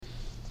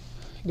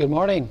Good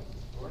morning.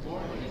 Good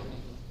morning.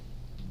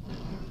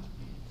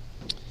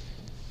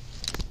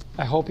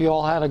 I hope you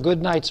all had a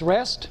good night's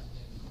rest.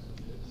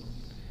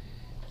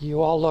 You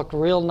all look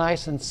real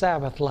nice and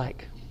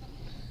Sabbath-like.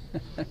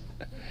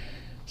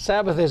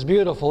 Sabbath is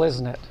beautiful,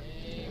 isn't it?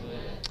 Amen.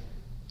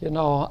 You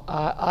know,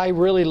 I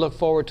really look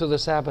forward to the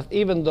Sabbath,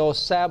 even though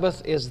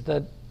Sabbath is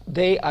the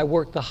day I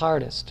work the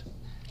hardest.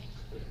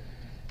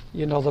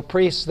 You know, the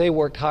priests, they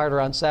worked harder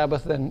on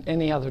Sabbath than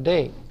any other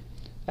day.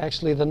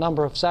 Actually, the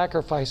number of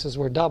sacrifices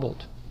were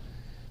doubled.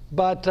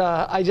 But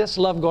I just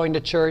love going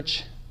to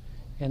church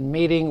and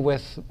meeting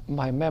with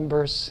my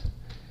members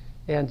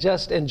and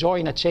just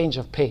enjoying a change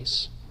of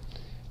pace.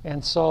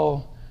 And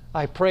so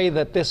I pray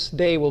that this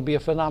day will be a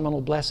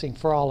phenomenal blessing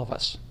for all of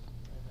us.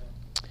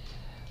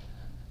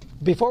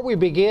 Before we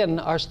begin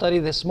our study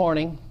this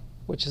morning,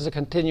 which is a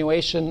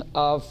continuation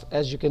of,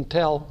 as you can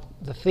tell,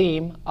 the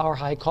theme, Our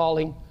High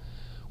Calling,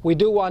 we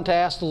do want to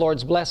ask the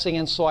Lord's blessing,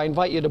 and so I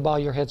invite you to bow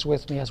your heads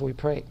with me as we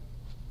pray.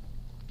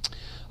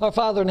 Our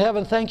Father in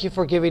heaven, thank you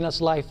for giving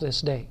us life this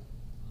day.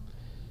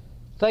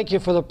 Thank you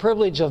for the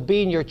privilege of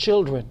being your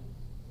children.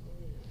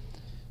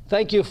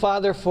 Thank you,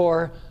 Father,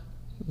 for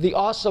the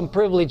awesome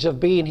privilege of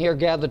being here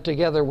gathered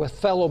together with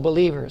fellow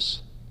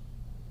believers.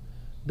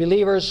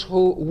 Believers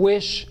who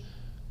wish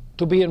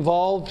to be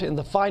involved in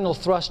the final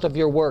thrust of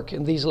your work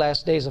in these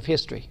last days of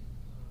history.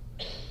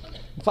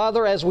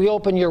 Father, as we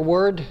open your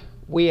word,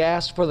 we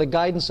ask for the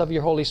guidance of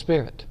your Holy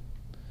Spirit.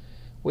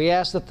 We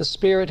ask that the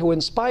Spirit who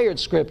inspired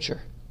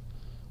Scripture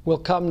will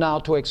come now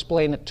to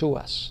explain it to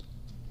us.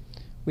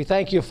 We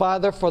thank you,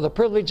 Father, for the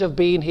privilege of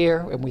being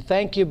here, and we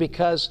thank you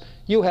because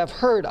you have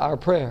heard our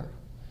prayer,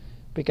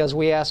 because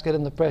we ask it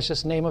in the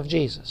precious name of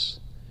Jesus.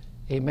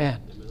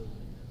 Amen.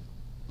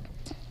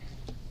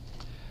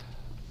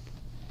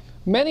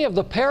 Many of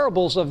the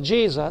parables of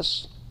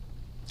Jesus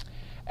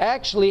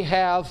actually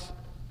have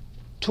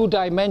two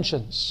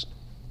dimensions.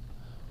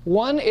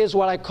 One is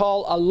what I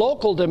call a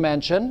local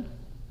dimension,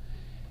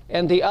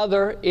 and the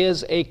other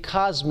is a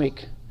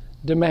cosmic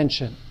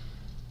dimension.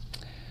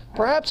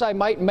 Perhaps I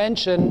might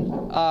mention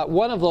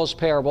one of those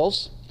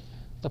parables,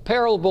 the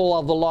parable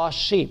of the lost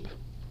sheep.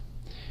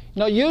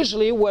 You know,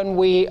 usually when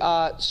we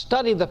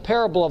study the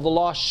parable of the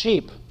lost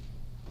sheep,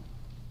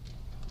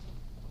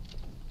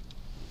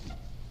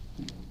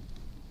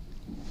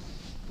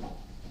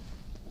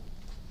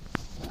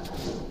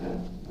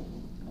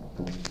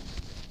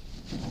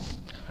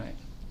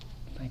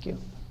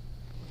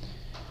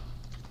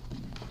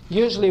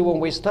 usually when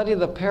we study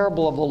the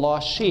parable of the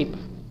lost sheep,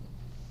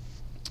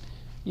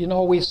 you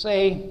know, we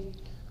say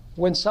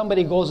when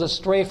somebody goes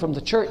astray from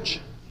the church,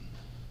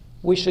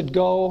 we should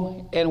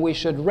go and we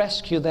should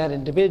rescue that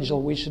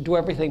individual. We should do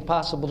everything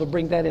possible to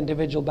bring that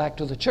individual back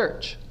to the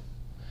church.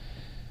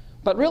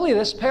 But really,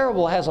 this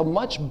parable has a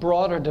much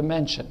broader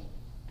dimension.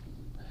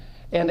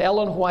 And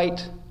Ellen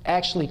White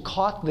actually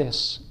caught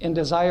this in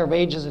Desire of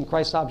Ages and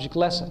Christ's Object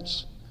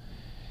Lessons.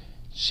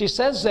 She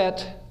says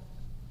that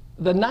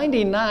the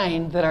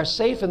 99 that are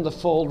safe in the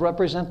fold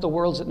represent the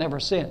worlds that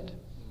never sinned.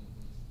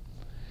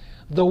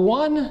 The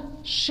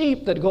one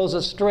sheep that goes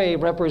astray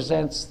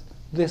represents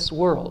this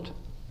world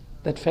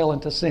that fell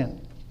into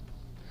sin.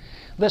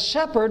 The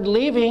shepherd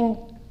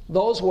leaving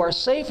those who are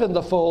safe in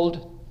the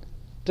fold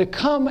to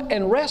come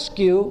and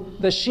rescue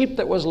the sheep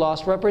that was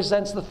lost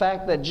represents the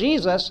fact that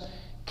Jesus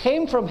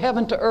came from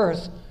heaven to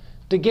earth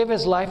to give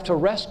his life to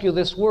rescue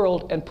this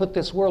world and put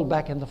this world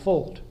back in the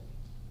fold.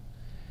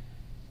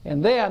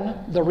 And then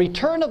the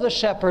return of the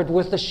shepherd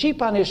with the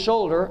sheep on his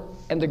shoulder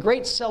and the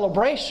great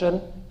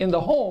celebration in the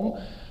home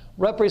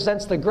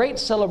represents the great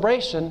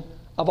celebration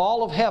of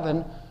all of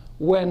heaven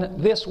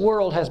when this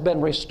world has been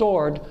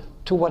restored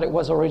to what it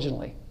was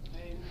originally.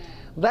 Amen.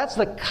 That's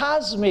the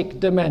cosmic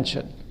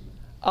dimension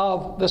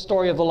of the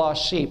story of the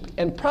lost sheep,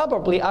 and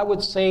probably, I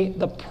would say,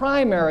 the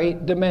primary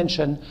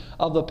dimension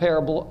of the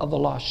parable of the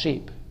lost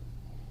sheep.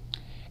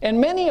 And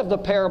many of the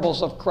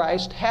parables of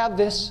Christ have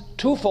this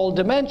twofold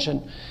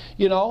dimension.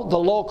 You know, the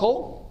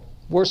local,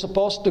 we're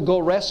supposed to go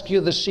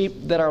rescue the sheep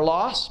that are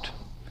lost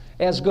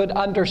as good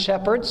under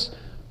shepherds,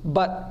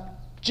 but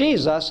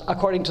Jesus,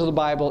 according to the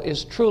Bible,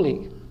 is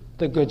truly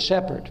the good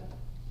shepherd.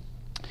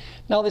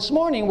 Now this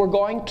morning we're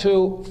going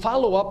to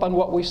follow up on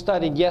what we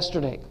studied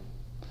yesterday.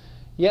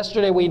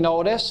 Yesterday we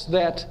noticed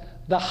that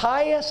the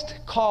highest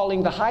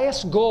calling, the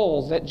highest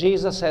goal that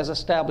Jesus has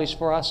established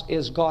for us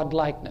is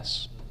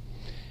God-likeness.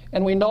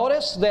 And we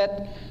noticed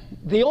that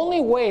the only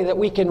way that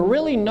we can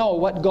really know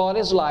what God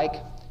is like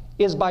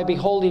is by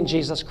beholding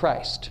Jesus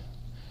Christ,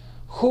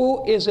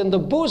 who is in the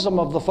bosom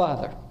of the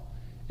Father,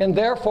 and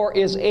therefore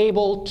is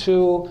able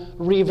to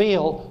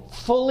reveal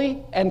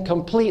fully and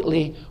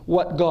completely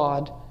what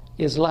God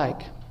is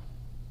like.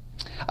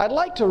 I'd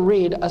like to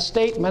read a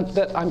statement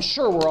that I'm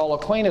sure we're all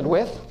acquainted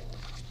with.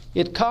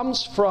 It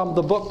comes from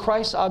the book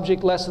Christ's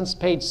Object Lessons,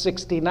 page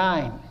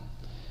 69.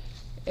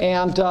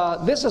 And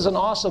this is an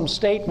awesome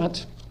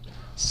statement.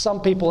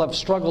 Some people have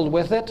struggled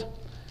with it,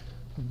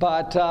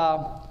 but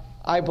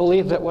I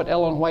believe that what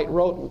Ellen White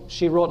wrote,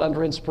 she wrote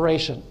under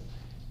inspiration.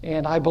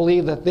 And I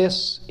believe that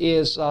this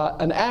is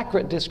an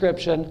accurate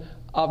description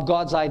of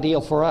God's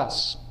ideal for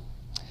us.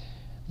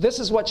 This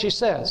is what she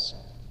says.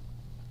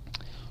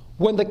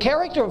 When the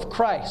character of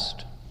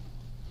Christ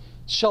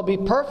shall be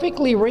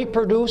perfectly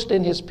reproduced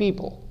in his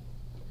people.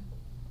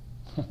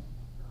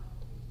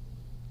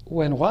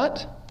 When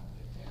what?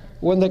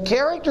 When the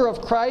character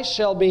of Christ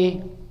shall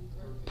be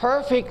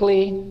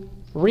perfectly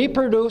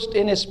reproduced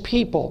in his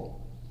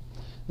people,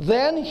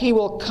 then he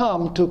will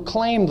come to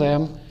claim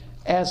them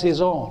as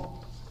his own.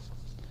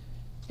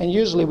 And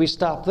usually we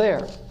stop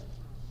there.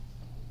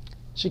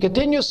 She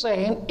continues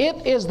saying,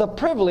 it is the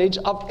privilege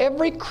of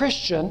every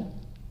Christian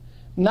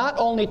not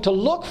only to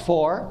look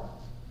for,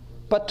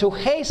 but to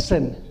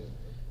hasten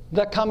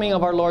the coming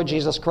of our Lord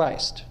Jesus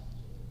Christ.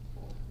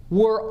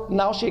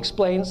 Now she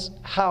explains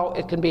how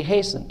it can be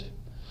hastened.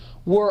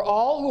 Were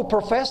all who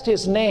professed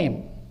his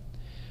name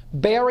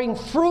bearing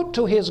fruit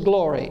to his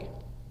glory,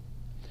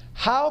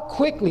 how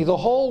quickly the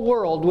whole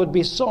world would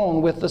be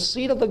sown with the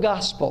seed of the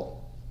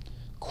gospel.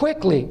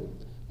 Quickly,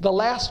 the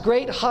last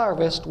great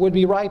harvest would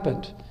be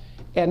ripened,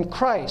 and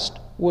Christ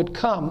would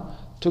come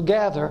to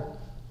gather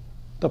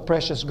the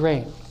precious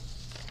grain.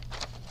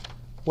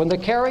 When the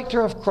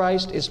character of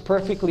Christ is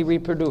perfectly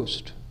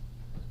reproduced,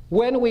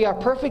 when we are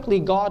perfectly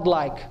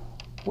God-like,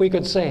 we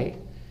could say,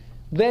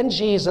 then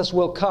Jesus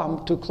will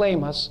come to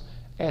claim us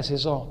as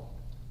his own.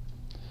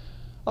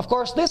 Of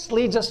course, this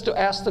leads us to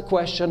ask the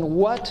question,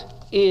 what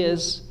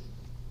is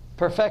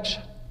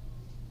perfection?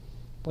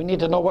 We need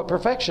to know what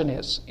perfection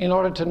is in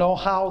order to know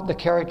how the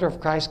character of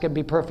Christ can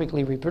be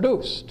perfectly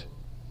reproduced.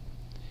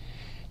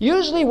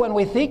 Usually when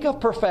we think of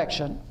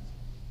perfection,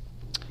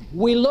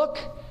 we look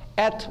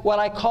at what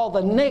I call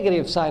the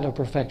negative side of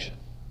perfection.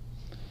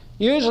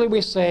 Usually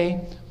we say,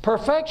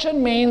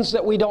 perfection means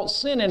that we don't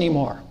sin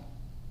anymore.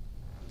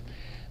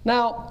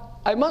 Now,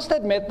 I must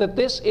admit that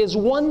this is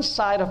one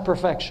side of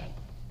perfection.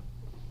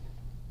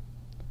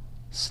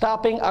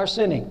 Stopping our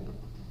sinning.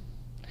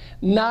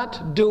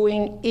 Not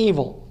doing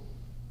evil.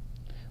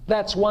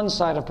 That's one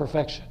side of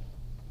perfection.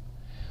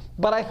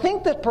 But I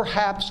think that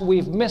perhaps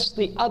we've missed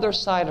the other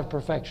side of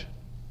perfection.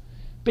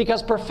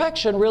 Because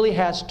perfection really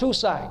has two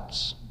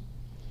sides.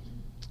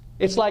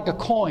 It's like a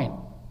coin.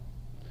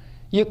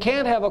 You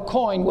can't have a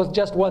coin with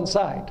just one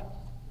side.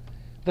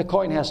 The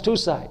coin has two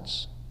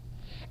sides.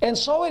 And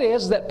so it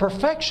is that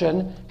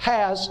perfection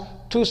has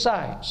two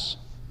sides.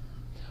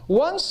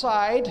 One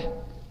side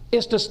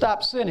is to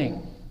stop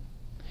sinning.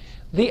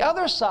 The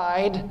other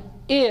side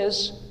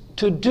is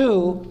to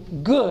do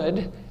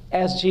good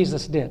as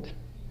Jesus did.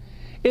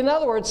 In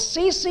other words,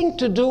 ceasing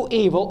to do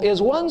evil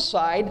is one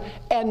side,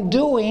 and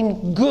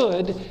doing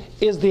good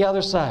is the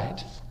other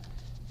side.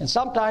 And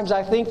sometimes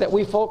I think that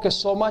we focus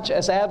so much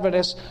as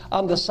Adventists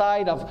on the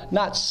side of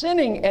not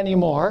sinning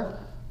anymore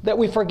that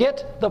we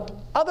forget the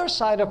other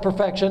side of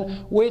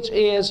perfection, which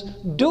is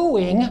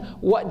doing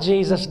what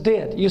Jesus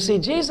did. You see,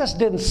 Jesus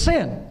didn't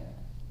sin,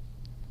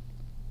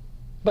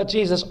 but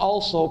Jesus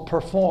also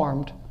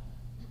performed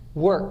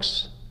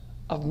works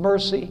of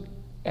mercy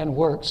and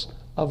works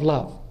of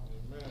love.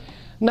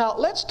 Now,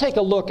 let's take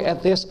a look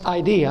at this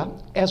idea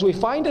as we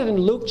find it in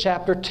Luke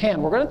chapter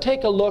 10. We're going to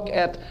take a look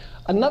at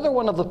another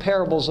one of the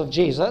parables of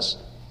Jesus,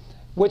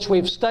 which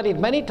we've studied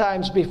many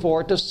times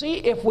before, to see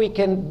if we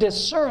can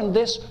discern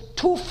this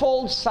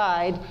twofold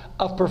side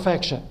of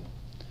perfection.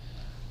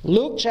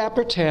 Luke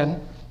chapter 10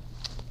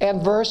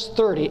 and verse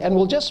 30. And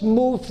we'll just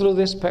move through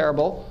this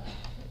parable.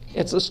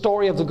 It's the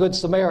story of the Good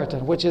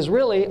Samaritan, which is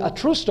really a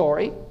true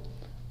story,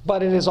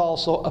 but it is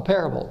also a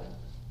parable.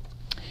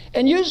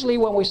 And usually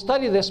when we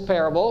study this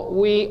parable,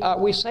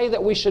 we say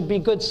that we should be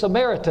good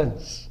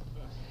Samaritans.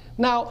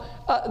 Now,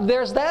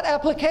 there's that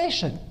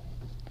application.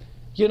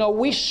 You know,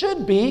 we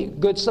should be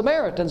good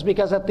Samaritans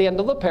because at the end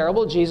of the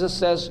parable, Jesus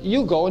says,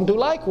 you go and do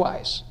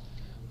likewise.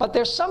 But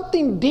there's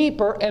something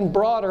deeper and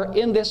broader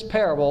in this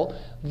parable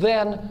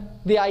than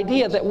the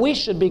idea that we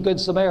should be good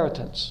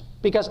Samaritans.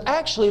 Because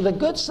actually, the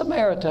Good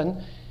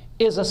Samaritan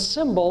is a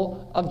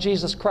symbol of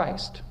Jesus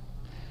Christ.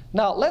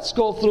 Now, let's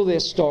go through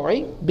this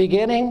story,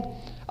 beginning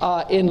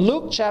in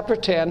Luke chapter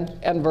 10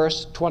 and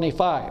verse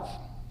 25.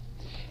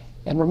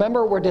 And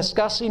remember, we're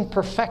discussing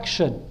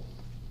perfection.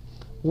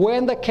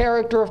 When the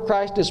character of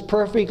Christ is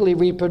perfectly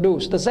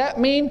reproduced. Does that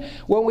mean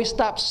when we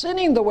stop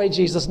sinning the way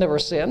Jesus never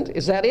sinned?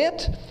 Is that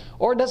it?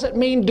 Or does it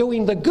mean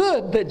doing the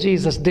good that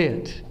Jesus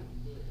did?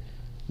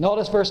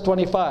 Notice verse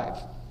 25.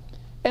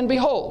 And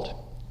behold,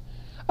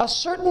 a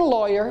certain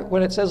lawyer,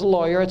 when it says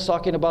lawyer, it's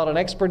talking about an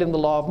expert in the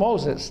law of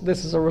Moses.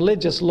 This is a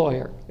religious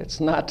lawyer.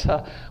 It's not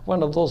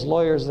one of those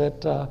lawyers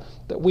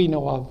that we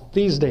know of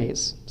these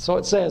days. So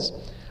it says,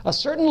 a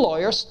certain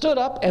lawyer stood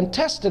up and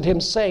tested him,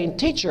 saying,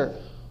 Teacher,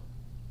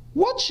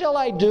 what shall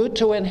I do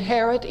to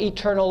inherit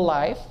eternal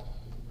life?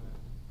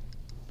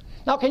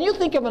 Now, can you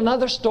think of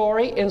another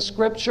story in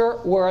Scripture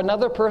where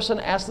another person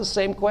asked the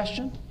same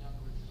question?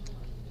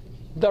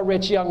 The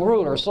rich young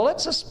ruler. So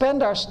let's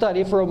suspend our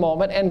study for a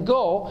moment and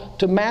go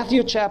to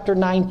Matthew chapter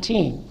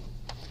 19.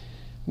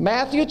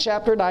 Matthew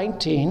chapter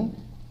 19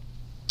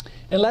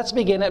 And let's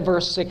begin at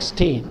verse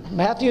 16.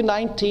 Matthew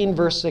 19,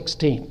 verse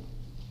 16.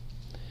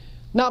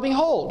 Now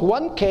behold,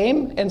 one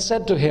came and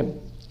said to him,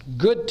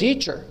 Good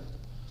teacher,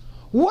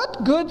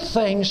 what good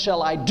thing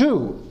shall I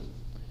do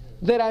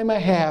that I may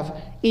have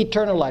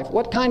eternal life?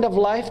 What kind of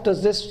life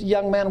does this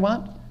young man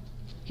want?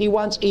 He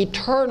wants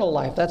eternal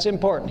life. That's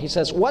important. He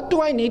says, what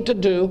do I need to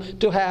do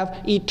to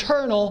have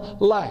eternal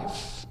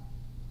life?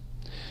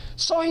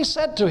 So he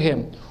said to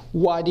him,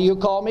 Why do you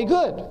call me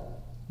good?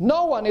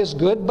 No one is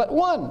good but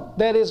one,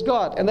 that is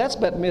God. And that's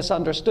been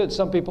misunderstood.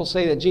 Some people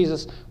say that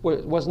Jesus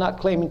was not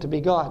claiming to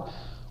be God.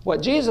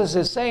 What Jesus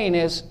is saying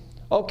is,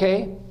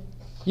 okay,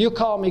 you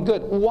call me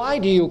good. Why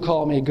do you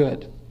call me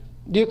good?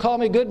 Do you call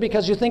me good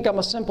because you think I'm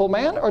a simple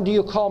man, or do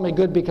you call me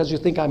good because you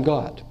think I'm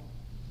God?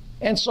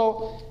 And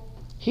so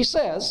he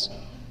says,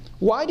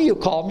 why do you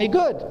call me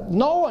good?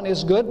 No one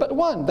is good but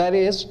one, that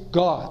is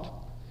God.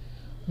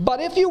 But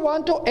if you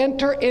want to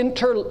enter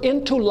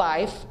into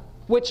life,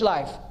 which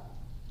life?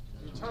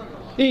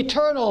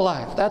 Eternal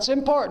life. That's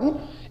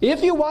important.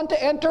 If you want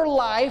to enter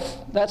life,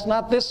 that's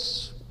not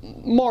this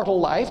mortal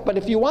life, but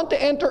if you want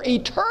to enter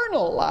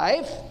eternal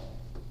life,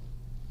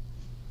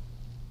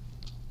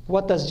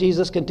 what does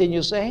Jesus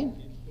continue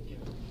saying?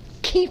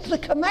 Keep the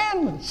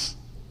commandments.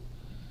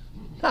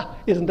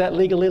 Isn't that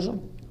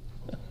legalism?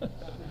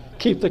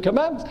 Keep the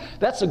commandments.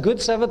 That's a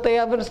good Seventh-day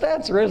Adventist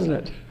answer, isn't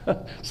it?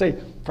 Say,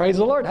 praise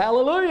the Lord,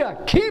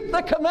 hallelujah. Keep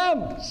the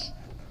commandments.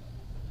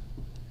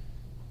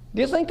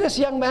 Do you think this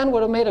young man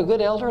would have made a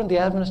good elder in the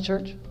Adventist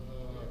church?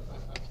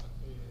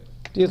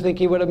 Do you think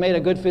he would have made a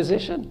good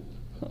physician?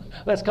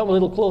 Let's come a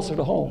little closer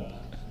to home.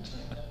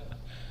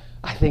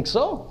 I think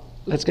so.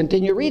 Let's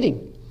continue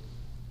reading.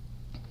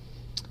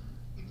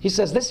 He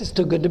says, this is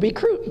too good to be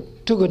true.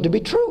 Too good to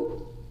be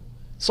true.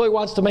 So he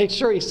wants to make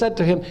sure. He said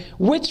to him,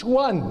 which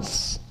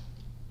ones?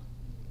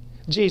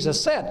 Jesus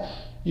said,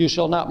 you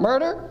shall not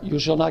murder, you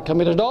shall not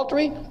commit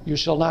adultery, you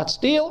shall not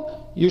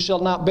steal, you shall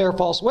not bear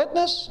false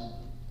witness,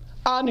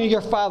 honor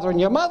your father and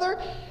your mother,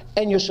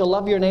 and you shall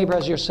love your neighbor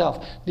as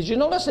yourself. Did you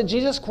notice that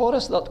Jesus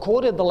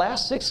quoted the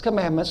last 6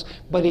 commandments,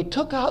 but he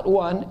took out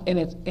one, and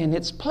in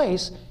its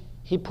place,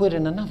 he put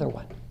in another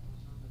one.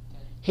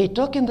 He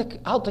took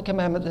out the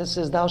commandment that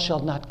says, thou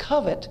shalt not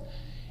covet,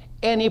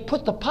 and he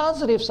put the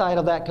positive side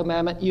of that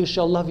commandment, you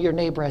shall love your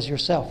neighbor as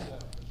yourself.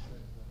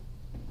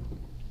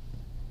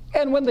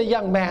 And when the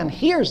young man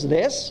hears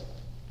this,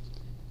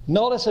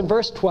 notice in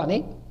verse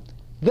 20,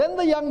 then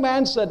the young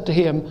man said to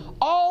him,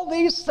 all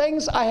these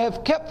things I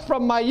have kept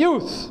from my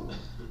youth.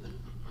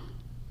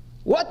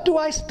 What do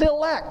I still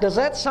lack? Does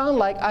that sound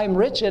like I'm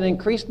rich and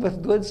increased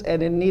with goods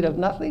and in need of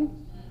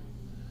nothing?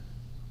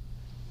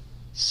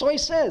 So he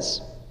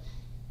says,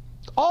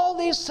 all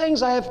these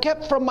things I have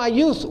kept from my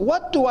youth.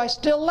 What do I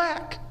still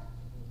lack?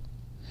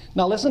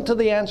 Now listen to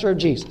the answer of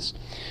Jesus.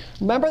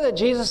 Remember that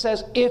Jesus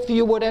says, if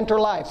you would enter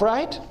life,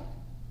 right?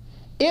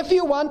 If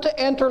you want to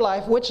enter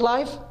life, which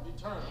life?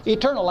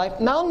 Eternal life.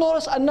 Now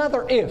notice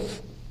another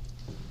if.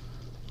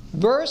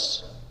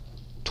 Verse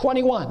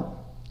 21.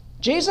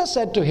 Jesus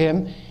said to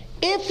him,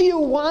 if you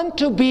want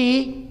to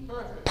be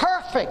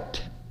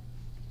perfect.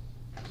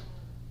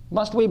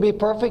 Must we be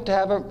perfect to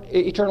have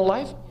eternal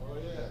life?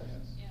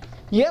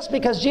 Yes,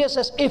 because Jesus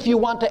says, if you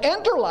want to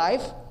enter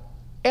life,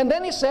 and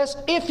then he says,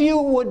 if you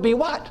would be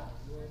what?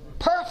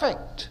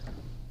 Perfect.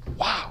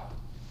 Wow.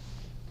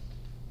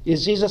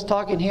 Is Jesus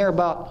talking here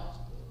about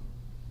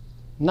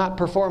not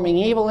performing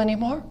evil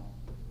anymore?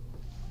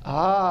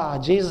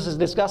 Jesus is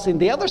discussing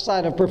the other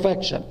side of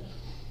perfection.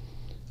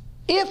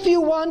 If you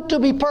want to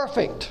be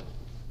perfect,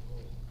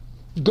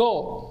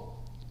 go,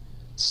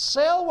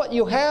 sell what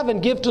you have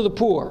and give to the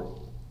poor,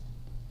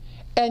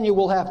 and you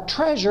will have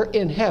treasure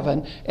in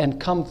heaven, and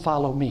come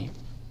follow me.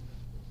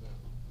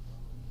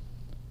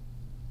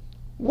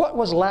 What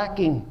was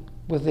lacking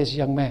with this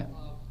young man?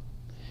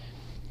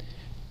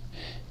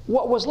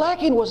 What was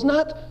lacking was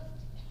not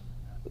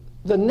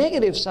the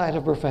negative side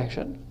of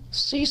perfection,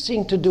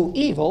 ceasing to do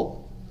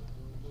evil.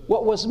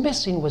 What was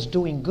missing was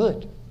doing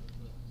good.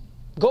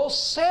 Go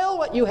sell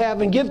what you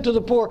have and give to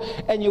the poor,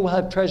 and you will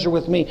have treasure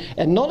with me.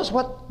 And notice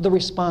what the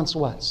response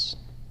was.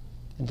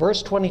 In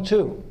verse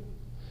 22.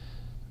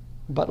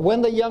 But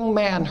when the young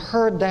man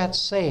heard that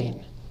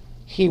saying,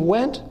 he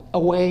went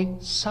away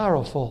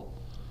sorrowful,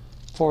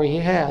 for he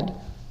had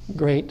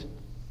great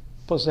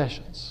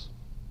possessions.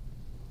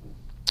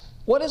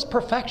 What is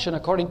perfection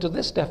according to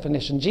this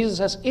definition? Jesus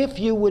says, if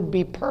you would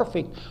be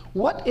perfect.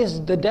 What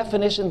is the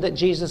definition that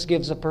Jesus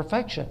gives of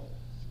perfection?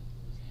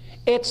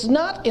 It's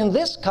not in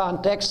this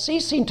context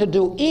ceasing to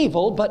do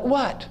evil, but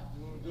what?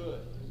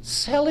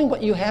 Selling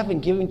what you have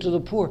and giving to the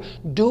poor.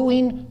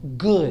 Doing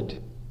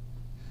good.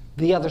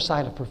 The other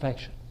side of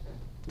perfection.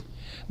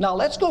 Now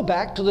let's go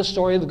back to the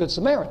story of the Good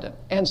Samaritan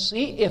and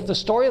see if the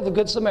story of the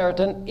Good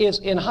Samaritan is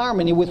in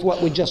harmony with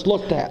what we just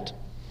looked at.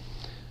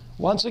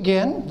 Once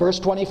again, verse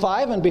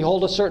 25, and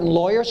behold, a certain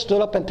lawyer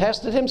stood up and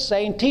tested him,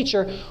 saying,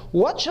 Teacher,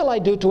 what shall I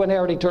do to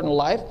inherit eternal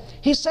life?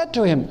 He said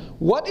to him,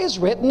 what is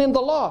written in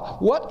the law?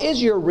 What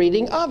is your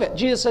reading of it?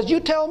 Jesus says,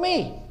 you tell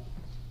me.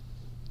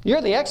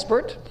 You're the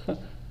expert.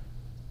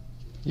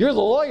 You're the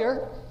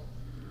lawyer.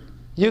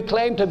 You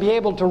claim to be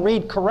able to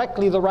read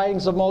correctly the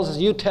writings of Moses.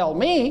 You tell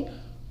me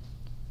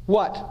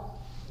what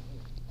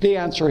the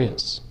answer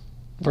is.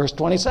 Verse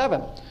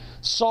 27.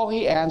 So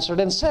he answered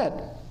and said,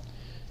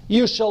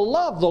 you shall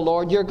love the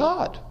Lord your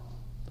God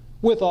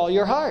with all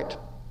your heart,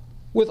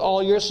 with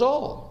all your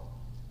soul,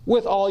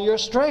 with all your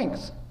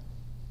strength,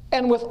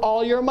 and with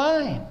all your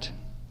mind,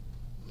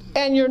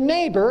 and your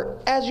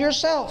neighbor as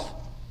yourself.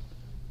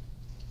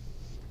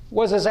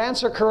 Was his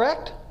answer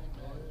correct?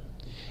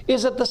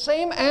 Is it the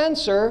same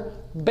answer,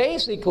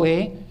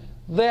 basically,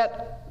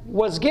 that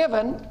was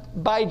given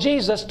by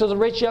Jesus to the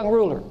rich young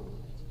ruler?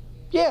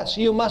 Yes,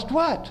 you must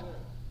what?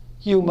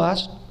 You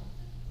must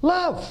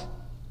love.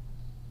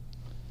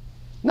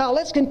 Now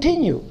let's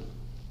continue.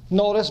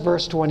 Notice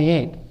verse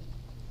 28.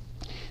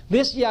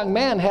 This young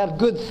man had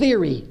good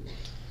theory.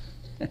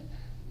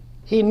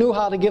 He knew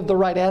how to give the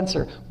right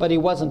answer, but he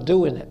wasn't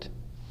doing it.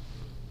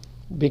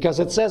 Because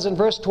it says in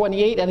verse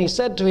 28, and he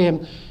said to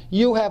him,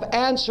 you have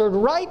answered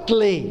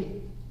rightly.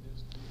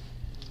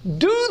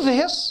 Do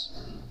this,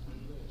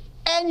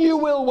 and you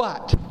will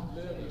what?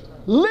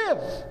 Live.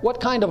 What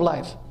kind of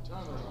life?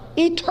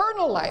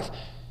 Eternal life.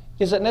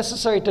 Is it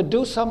necessary to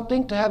do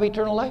something to have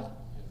eternal life?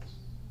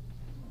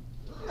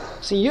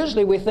 See,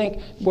 usually we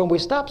think when we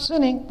stop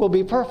sinning, we'll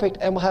be perfect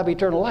and we'll have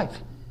eternal life.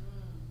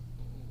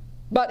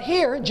 But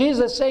here,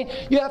 Jesus is saying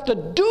you have to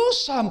do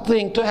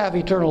something to have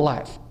eternal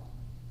life.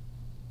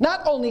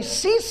 Not only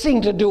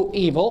ceasing to do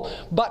evil,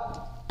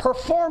 but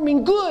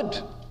performing good.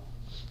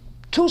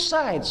 Two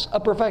sides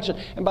of perfection.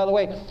 And by the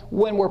way,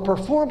 when we're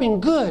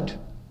performing good,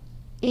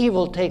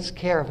 evil takes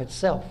care of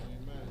itself.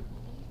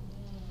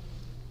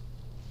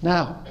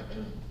 Now,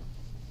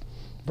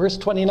 verse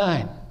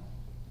 29.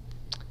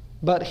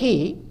 But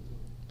he,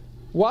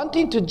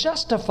 wanting to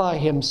justify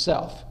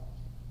himself,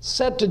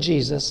 said to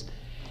Jesus,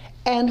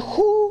 and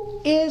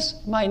who is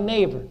my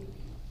neighbor?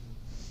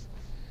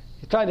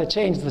 He's trying to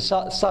change the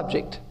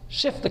subject,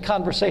 shift the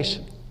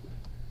conversation.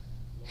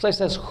 So he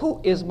says,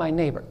 who is my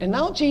neighbor? And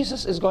now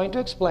Jesus is going to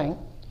explain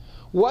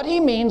what he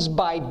means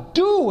by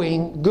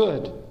doing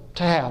good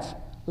to have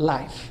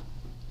life.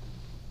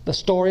 The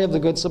story of the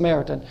Good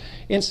Samaritan.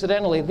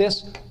 Incidentally,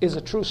 this is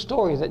a true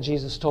story that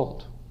Jesus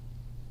told.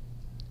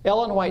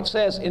 Ellen White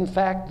says, in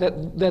fact,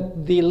 that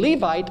the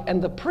Levite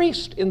and the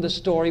priest in the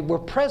story were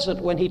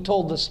present when he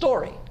told the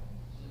story.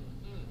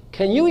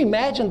 Can you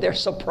imagine their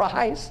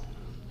surprise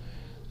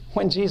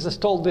when Jesus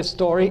told this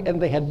story and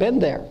they had been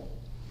there?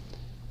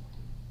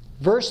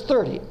 Verse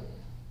 30.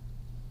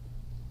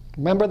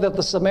 Remember that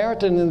the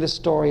Samaritan in this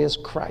story is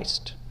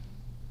Christ.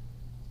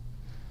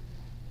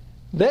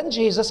 Then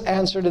Jesus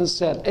answered and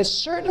said, a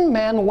certain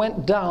man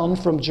went down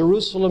from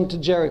Jerusalem to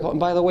Jericho. And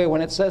by the way,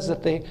 when it says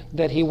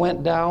that he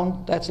went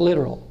down, that's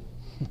literal.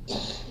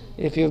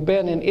 If you've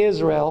been in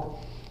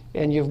Israel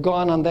and you've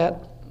gone on that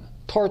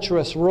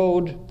tortuous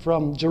road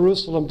from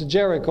Jerusalem to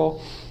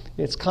Jericho,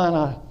 it's kind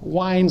of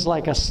winds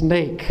like a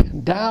snake.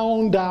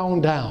 Down,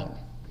 down, down.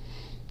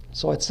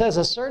 So it says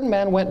a certain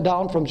man went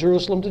down from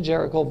Jerusalem to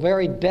Jericho,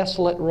 very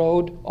desolate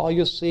road. All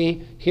you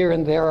see here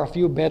and there are a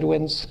few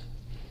Bedouins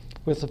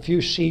with a few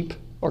sheep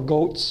or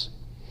goats.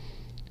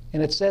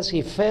 And it says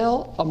he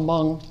fell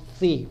among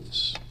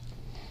thieves.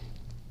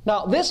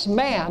 Now, this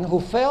man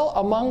who fell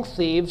among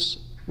thieves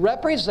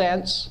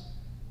represents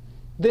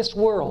this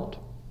world.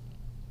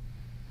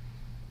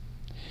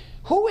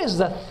 Who is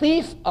the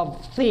thief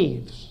of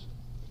thieves?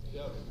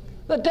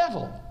 The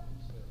devil.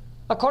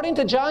 According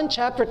to John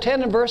chapter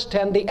 10 and verse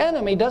 10, the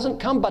enemy doesn't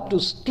come but to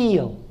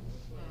steal.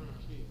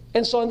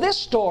 And so in this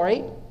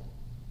story,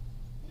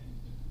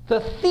 the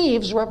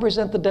thieves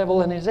represent the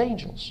devil and his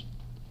angels.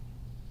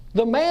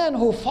 The man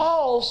who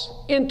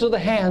falls into the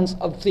hands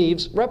of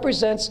thieves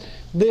represents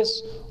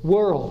this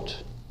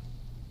world.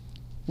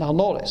 Now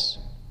notice,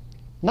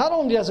 not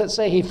only does it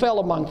say he fell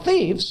among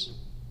thieves,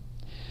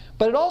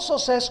 but it also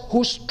says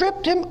who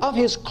stripped him of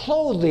his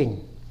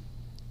clothing.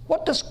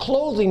 What does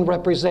clothing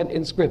represent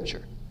in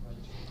Scripture?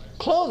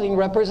 Clothing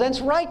represents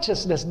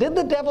righteousness. Did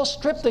the devil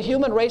strip the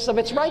human race of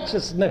its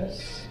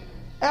righteousness?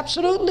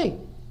 Absolutely.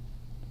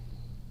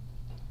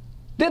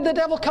 Did the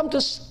devil come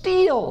to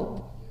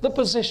steal the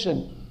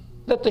position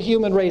that the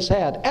human race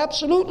had?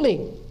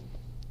 Absolutely.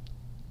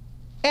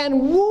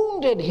 And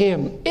wounded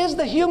him. Is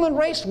the human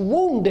race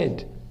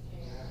wounded?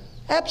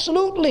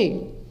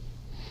 Absolutely.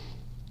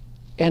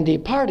 And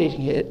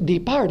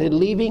departed,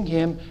 leaving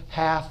him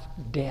half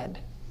dead.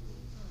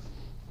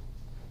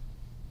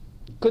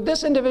 Could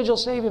this individual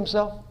save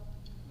himself?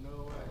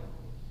 No way.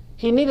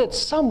 He needed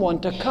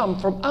someone to come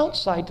from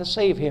outside to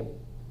save him,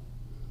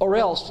 or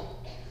else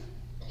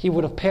he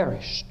would have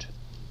perished.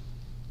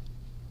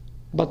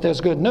 But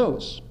there's good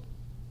news.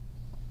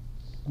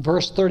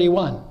 Verse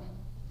 31.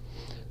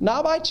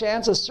 Now by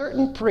chance a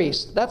certain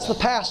priest, that's the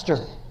pastor.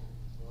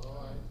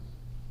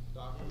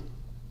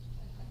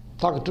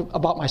 Talking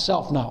about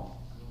myself now.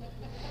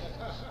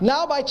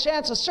 Now by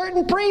chance a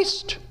certain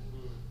priest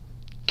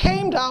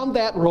came down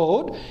that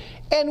road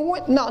and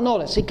went, now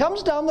notice, he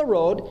comes down the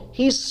road,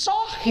 he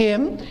saw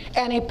him,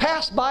 and he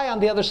passed by on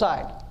the other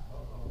side.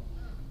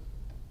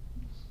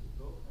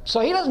 So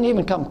he doesn't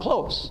even come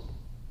close.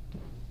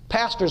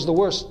 Pastor's the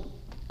worst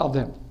of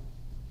them.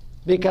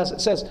 Because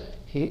it says,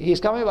 he's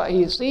coming by,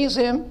 he sees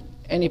him,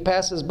 and he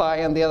passes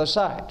by on the other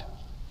side.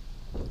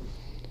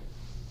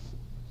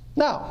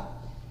 Now,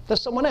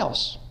 there's someone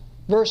else.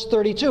 Verse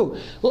 32.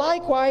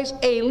 Likewise,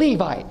 a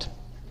Levite.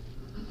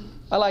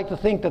 I like to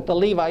think that the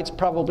Levites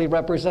probably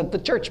represent the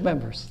church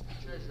members.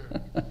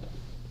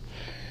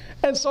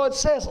 And so it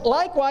says,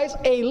 likewise,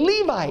 a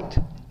Levite.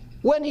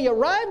 When he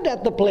arrived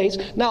at the place,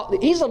 now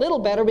he's a little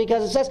better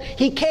because it says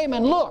he came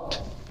and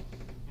looked.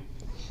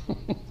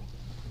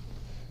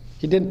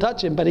 He didn't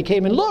touch him, but he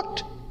came and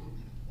looked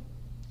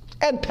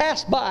and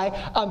passed by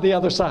on the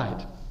other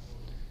side.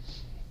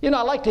 You know,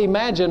 I like to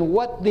imagine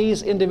what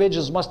these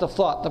individuals must have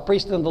thought, the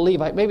priest and the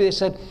Levite. Maybe they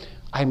said,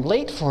 I'm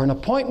late for an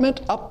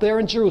appointment up there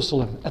in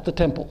Jerusalem at the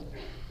temple.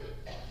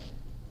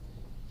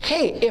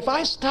 Hey, if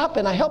I stop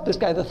and I help this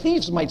guy, the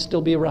thieves might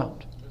still be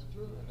around. That's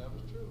true. That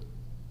was true.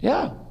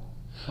 Yeah.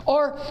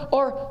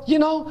 Or, you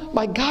know,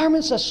 my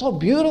garments are so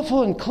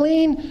beautiful and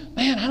clean.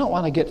 Man, I don't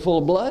want to get full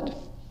of blood.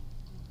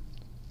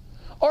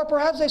 Or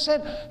perhaps they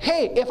said,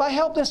 hey, if I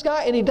help this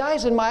guy and he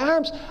dies in my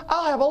arms,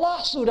 I'll have a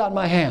lawsuit on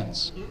my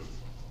hands. That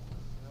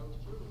was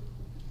true.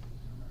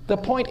 The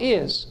point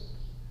is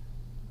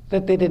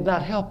that they did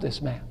not help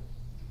this man.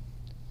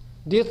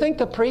 Do you think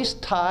the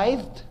priest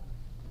tithed?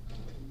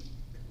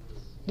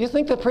 Do you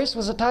think the priest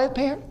was a tithe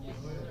payer?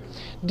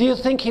 Do you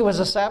think he was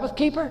a Sabbath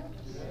keeper?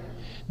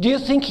 Do you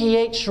think he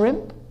ate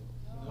shrimp?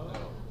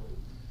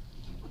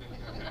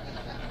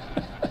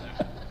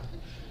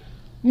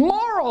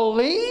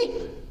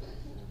 Morally,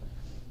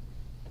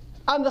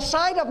 on the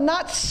side of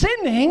not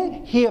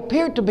sinning, he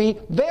appeared to be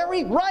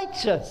very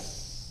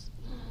righteous.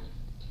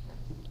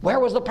 Where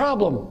was the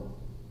problem?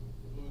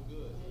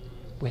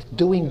 With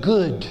doing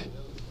good.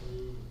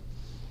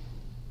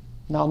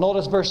 Now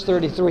notice verse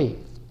 33.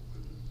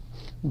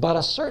 But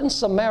a certain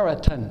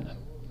Samaritan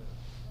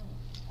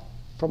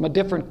from a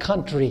different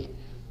country,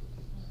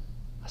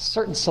 a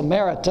certain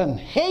Samaritan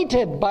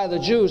hated by the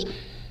Jews,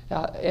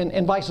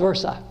 and vice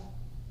versa.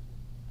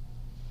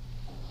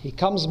 He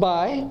comes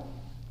by,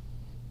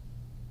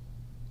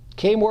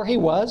 came where he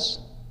was,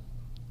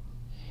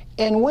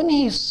 and when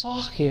he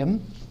saw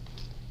him,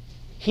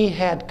 he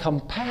had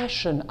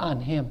compassion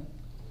on him.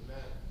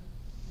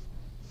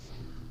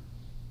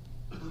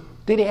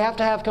 Did he have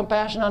to have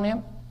compassion on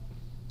him?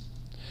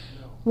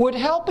 Would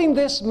helping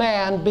this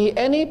man be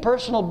any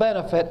personal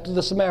benefit to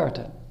the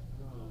Samaritan?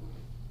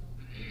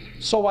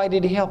 So why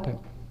did he help him?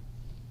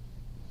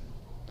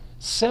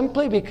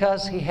 Simply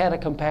because he had a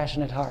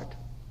compassionate heart.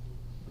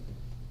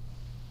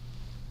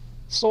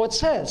 So it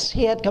says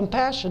he had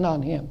compassion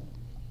on him.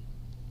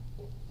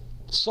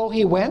 So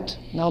he went.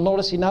 Now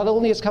notice he not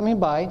only is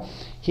coming by,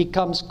 he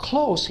comes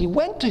close. He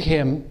went to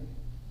him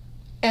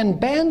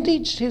and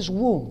bandaged his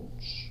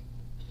wounds,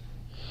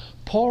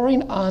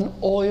 pouring on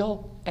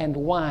oil and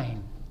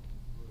wine.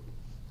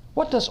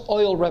 What does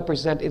oil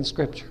represent in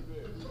Scripture?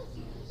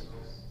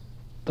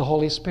 The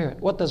Holy Spirit.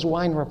 What does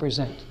wine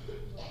represent?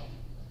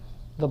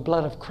 The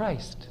blood of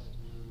Christ.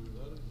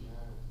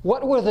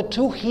 What were the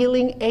two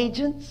healing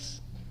agents?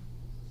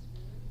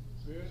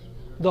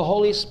 The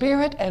Holy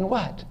Spirit and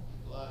what?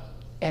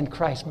 And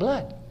Christ's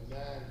blood.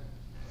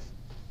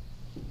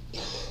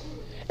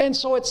 And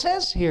so it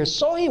says here,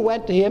 so he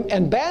went to him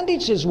and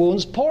bandaged his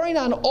wounds, pouring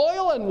on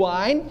oil and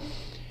wine,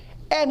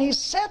 and he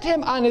set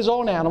him on his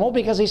own animal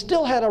because he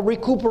still had a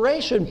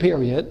recuperation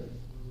period,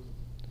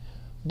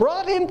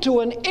 brought him to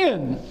an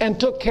inn and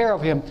took care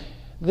of him.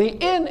 The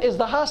inn is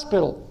the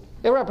hospital.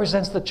 It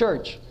represents the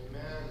church.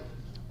 Amen.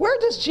 Where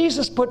does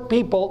Jesus put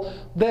people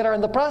that are in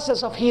the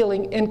process of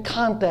healing in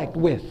contact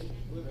with?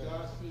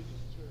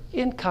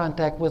 In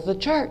contact with the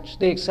church.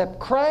 They accept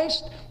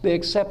Christ, they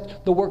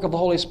accept the work of the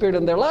Holy Spirit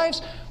in their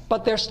lives,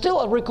 but there's still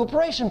a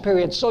recuperation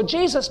period. So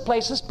Jesus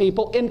places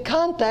people in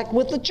contact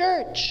with the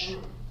church.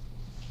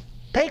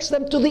 Takes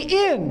them to the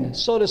inn,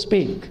 so to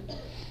speak.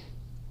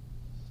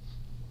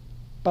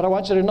 But I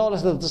want you to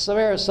notice that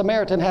the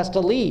Samaritan has to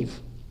leave.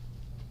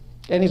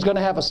 And he's going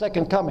to have a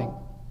second coming.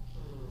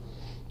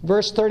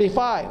 Verse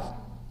 35.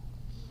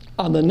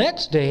 On the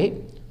next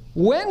day,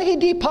 when he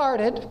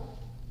departed,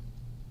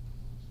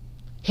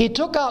 he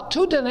took out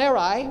 2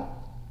 denarii,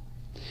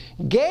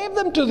 gave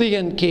them to the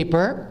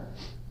innkeeper,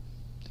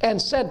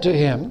 and said to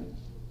him,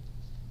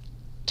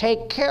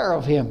 take care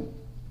of him.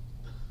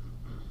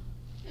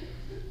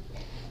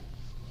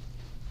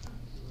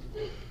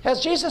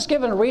 Has Jesus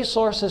given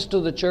resources to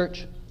the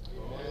church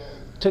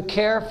to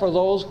care for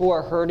those who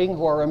are hurting,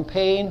 who are in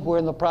pain, who are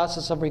in the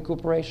process of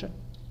recuperation?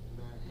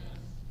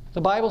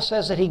 The Bible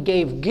says that he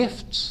gave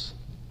gifts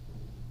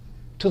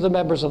to the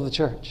members of the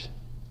church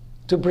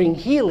to bring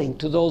healing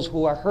to those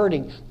who are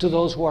hurting, to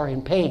those who are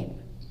in pain.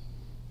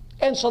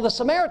 And so the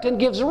Samaritan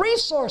gives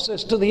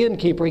resources to the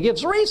innkeeper. He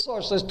gives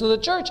resources to the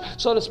church,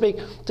 so to speak,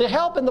 to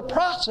help in the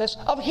process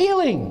of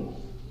healing.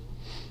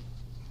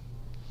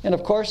 And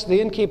of course,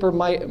 the innkeeper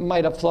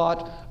might have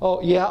thought,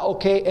 oh, yeah,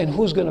 okay, and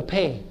who's going to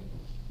pay?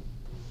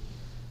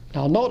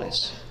 Now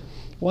notice,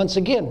 once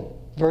again,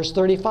 Verse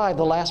 35,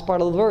 the last part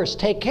of the verse.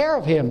 Take care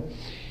of him.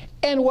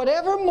 And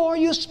whatever more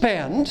you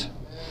spend,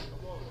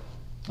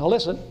 now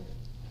listen,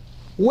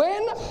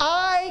 when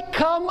I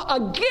come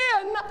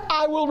again,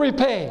 I will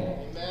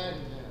repay. Amen.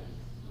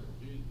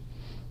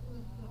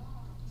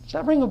 Does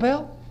that ring a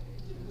bell?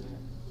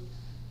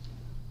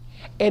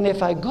 And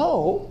if I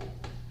go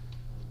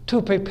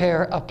to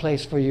prepare a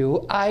place for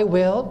you, I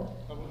will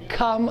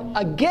come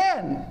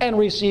again and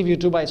receive you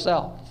to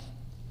myself.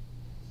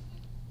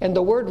 And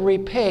the word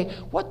repay,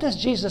 what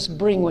does Jesus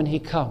bring when he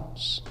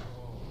comes?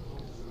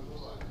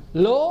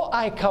 Lo,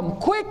 I come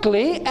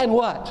quickly, and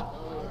what?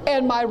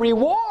 And my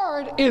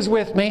reward is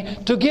with me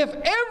to give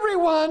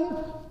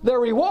everyone their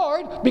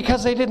reward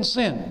because they didn't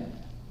sin.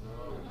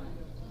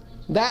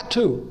 That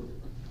too.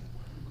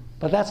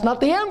 But that's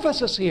not the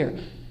emphasis here.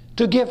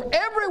 To give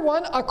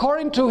everyone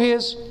according to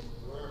his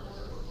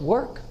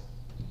work.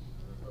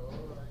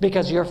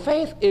 Because your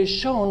faith is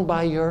shown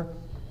by your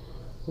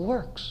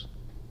works.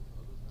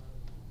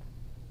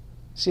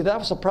 See, that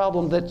was the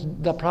problem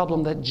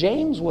that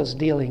James was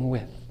dealing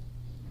with.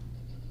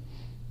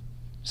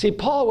 See,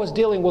 Paul was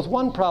dealing with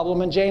one problem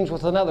and James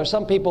with another.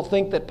 Some people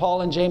think that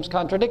Paul and James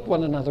contradict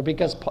one another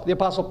because the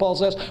Apostle Paul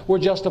says we're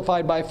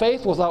justified by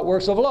faith without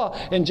works of law.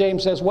 And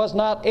James says, was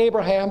not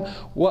Abraham,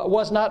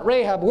 was not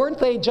Rahab, weren't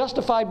they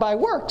justified by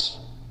works?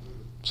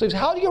 So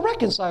how do you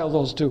reconcile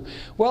those two?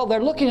 Well,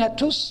 they're looking at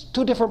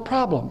two different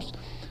problems.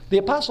 The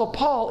Apostle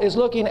Paul is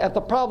looking at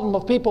the problem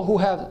of people who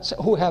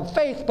have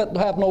faith but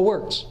have no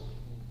works.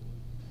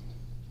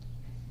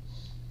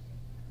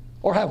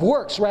 Or have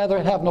works rather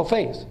and have no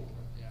faith.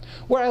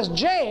 Whereas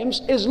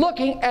James is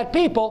looking at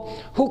people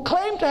who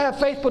claim to have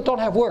faith but don't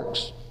have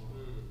works.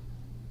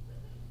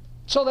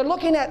 So they're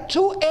looking at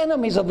two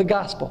enemies of the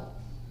gospel.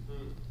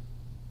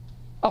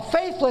 A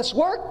faithless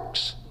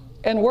works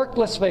and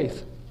workless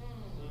faith.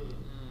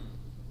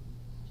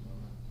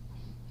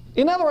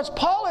 In other words,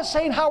 Paul is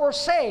saying how we're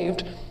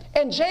saved,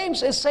 and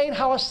James is saying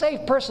how a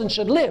saved person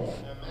should live.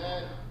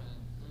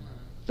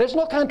 There's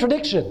no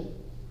contradiction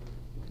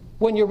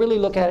when you really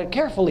look at it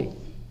carefully.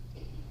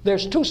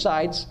 There's two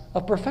sides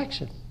of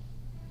perfection.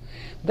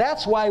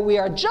 That's why we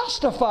are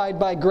justified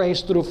by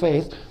grace through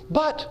faith,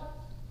 but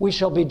we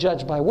shall be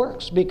judged by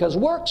works, because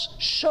works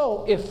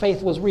show if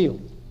faith was real.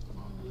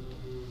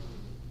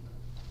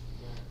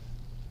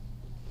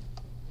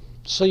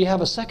 So you have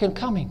a second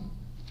coming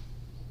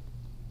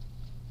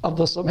of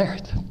the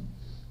Samaritan.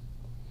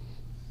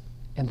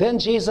 And then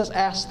Jesus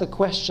asked the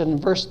question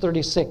in verse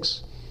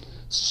 36.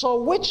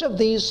 So which of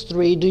these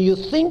three do you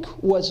think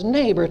was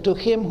neighbor to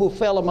him who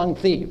fell among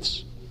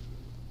thieves?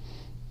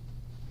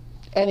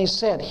 And he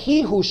said,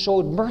 he who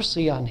showed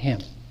mercy on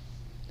him.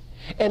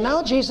 And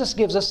now Jesus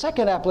gives a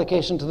second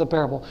application to the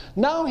parable.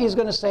 Now he's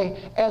going to say,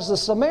 as the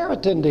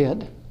Samaritan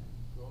did,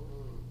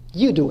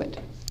 you do it.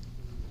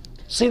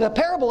 See, the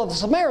parable of the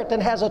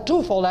Samaritan has a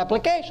twofold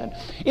application.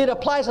 It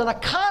applies on a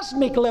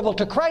cosmic level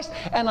to Christ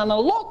and on a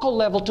local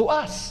level to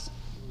us.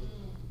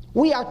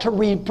 We are to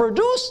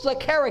reproduce the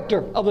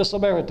character of the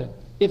Samaritan,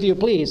 if you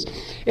please.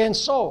 And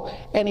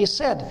he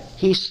said,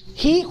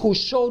 he who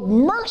showed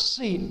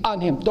mercy on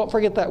him. Don't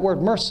forget that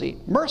word, mercy.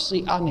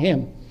 Mercy on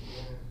him.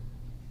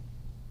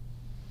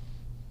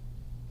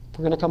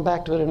 We're going to come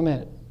back to it in a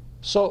minute.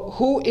 So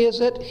who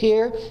is it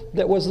here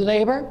that was the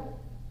neighbor?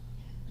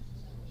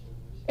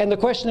 And the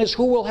question is,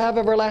 who will have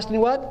everlasting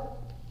what?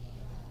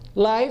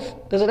 Life.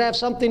 Does it have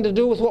something to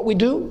do with what we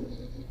do?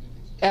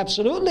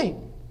 Absolutely.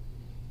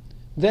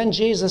 Then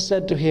Jesus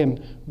said to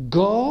him,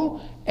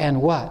 go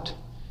and what?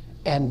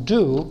 And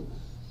do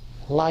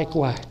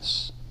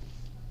likewise.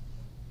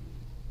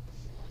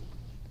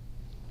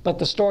 But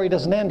the story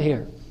doesn't end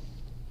here.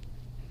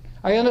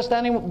 Are you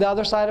understanding the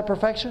other side of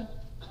perfection?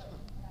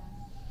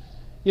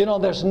 You know,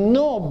 there's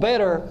no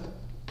better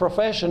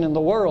profession in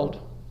the world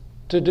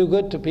to do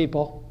good to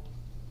people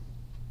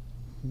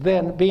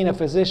than being a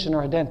physician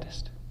or a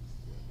dentist.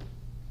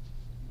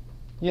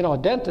 You know,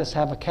 dentists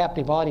have a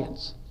captive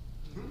audience.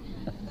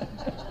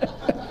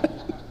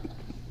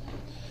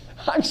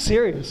 I'm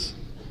serious.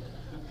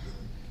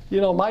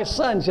 You know, my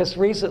son just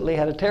recently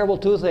had a terrible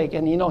toothache,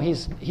 and you know,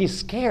 he's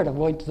scared of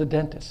going to the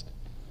dentist.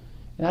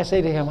 And I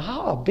say to him,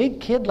 how a big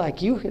kid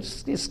like you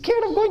is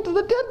scared of going to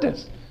the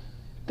dentist?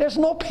 There's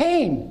no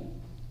pain.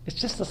 It's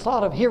just the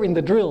thought of hearing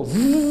the drills.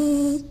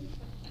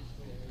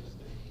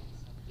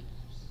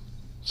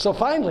 So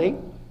finally,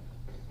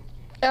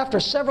 after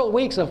several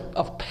weeks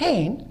of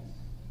pain,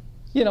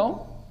 you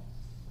know,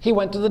 he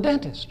went to the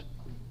dentist.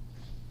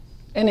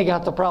 And he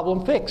got the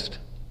problem fixed.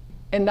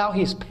 And now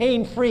he's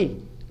pain-free.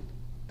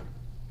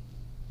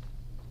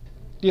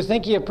 Do you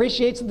think he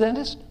appreciates the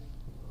dentist?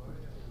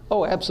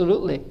 Oh,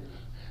 absolutely.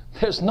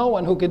 There's no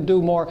one who can do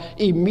more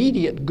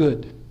immediate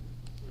good.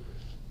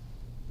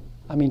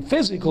 I mean,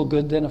 physical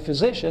good than a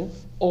physician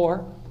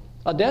or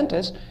a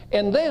dentist.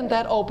 And then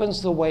that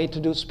opens the way to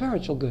do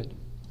spiritual good.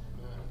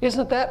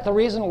 Isn't that the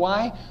reason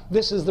why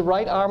this is the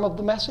right arm of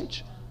the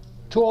message?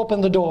 To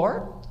open the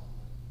door.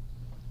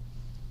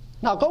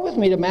 Now go with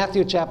me to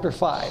Matthew chapter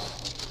 5.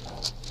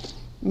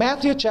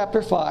 Matthew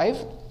chapter 5.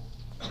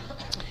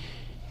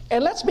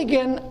 And let's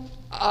begin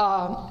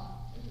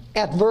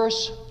at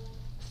verse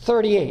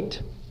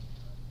 38.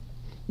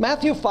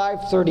 Matthew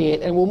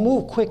 5:38, and we'll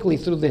move quickly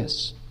through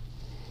this.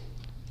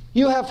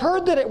 You have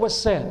heard that it was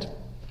said,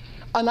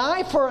 an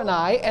eye for an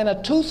eye and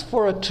a tooth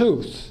for a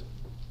tooth.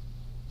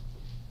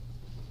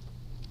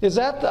 Is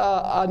that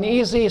an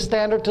easy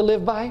standard to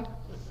live by?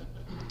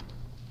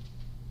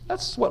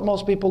 That's what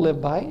most people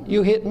live by.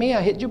 You hit me,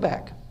 I hit you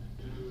back.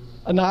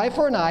 An eye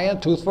for an eye and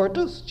a tooth for a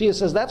tooth. Jesus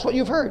says, that's what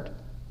you've heard.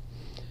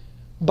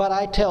 But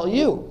I tell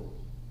you,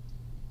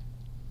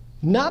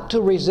 not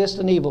to resist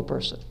an evil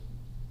person,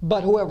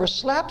 but whoever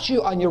slaps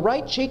you on your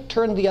right cheek,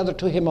 turn the other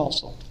to him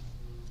also.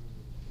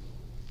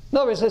 In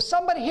other words, if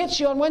somebody hits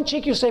you on one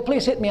cheek, you say,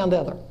 please hit me on the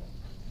other.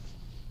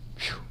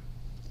 Whew.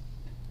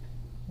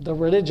 The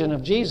religion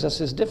of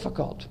Jesus is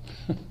difficult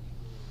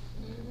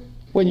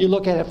when you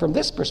look at it from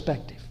this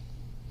perspective.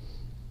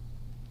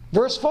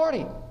 Verse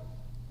 40.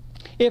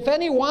 If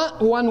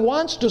anyone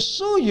wants to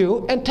sue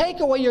you and take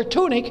away your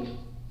tunic,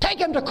 take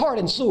him to court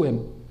and sue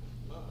him.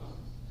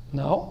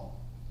 No.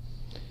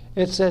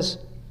 It says,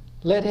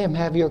 let him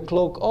have your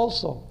cloak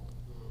also.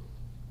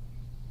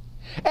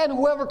 And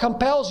whoever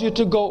compels you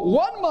to go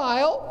 1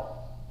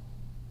 mile,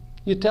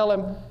 you tell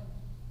him,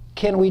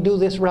 can we do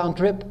this round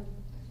trip?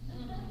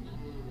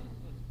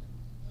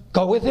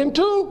 Go with him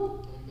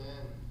too.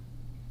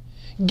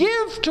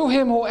 Give to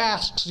him who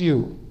asks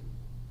you,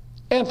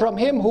 and from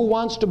him who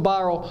wants to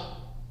borrow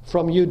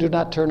from you, do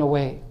not turn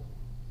away.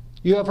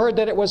 You have heard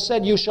that it was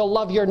said, you shall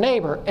love your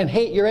neighbor and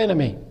hate your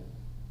enemy.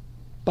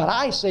 But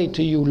I say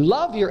to you,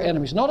 love your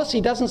enemies. Notice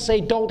he doesn't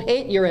say don't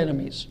hate your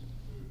enemies.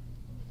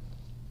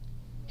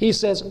 He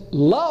says,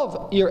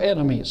 love your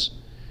enemies.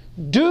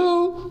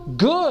 Do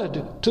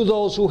good to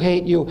those who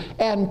hate you,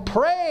 and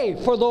pray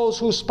for those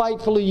who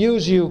spitefully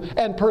use you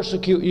and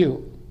persecute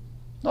you.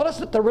 Notice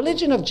that the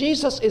religion of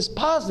Jesus is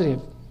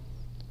positive.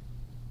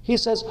 He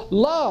says,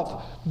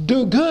 love,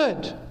 do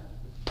good,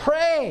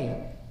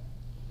 pray.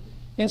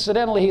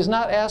 Incidentally, he's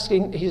not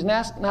asking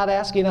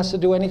us to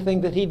do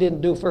anything that he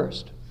didn't do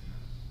first.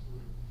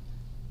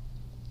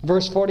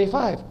 Verse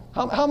 45.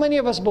 How many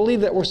of us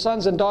believe that we're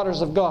sons and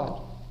daughters of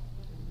God?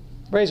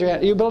 Raise your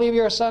hand. You believe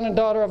you're a son and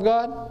daughter of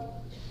God?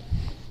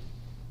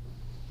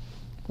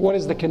 What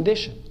is the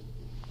condition?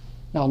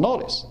 Now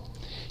notice,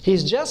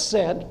 he's just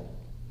said,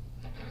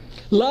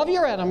 love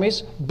your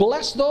enemies,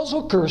 bless those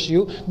who curse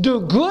you, do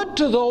good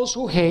to those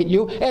who hate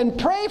you, and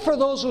pray for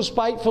those who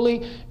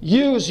spitefully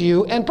use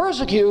you and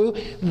persecute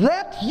you,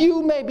 that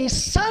you may be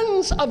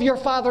sons of your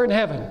Father in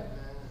heaven.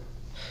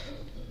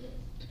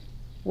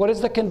 What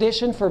is the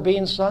condition for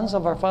being sons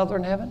of our Father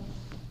in heaven?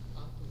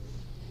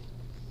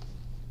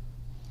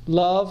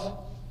 Love,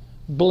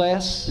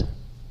 bless,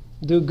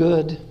 do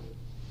good,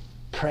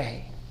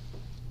 pray.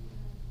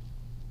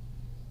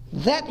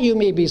 That you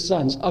may be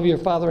sons of your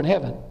Father in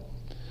heaven.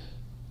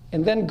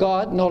 And then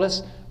God,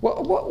 notice,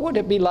 what would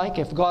it be like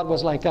if God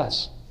was like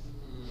us?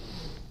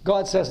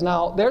 God says,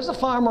 now, there's a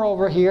farmer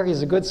over here.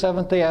 He's a good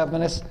Seventh-day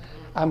Adventist.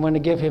 I'm going to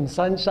give him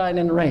sunshine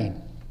and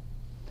rain.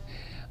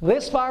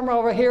 This farmer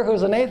over here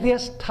who's an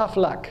atheist, tough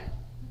luck.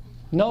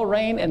 No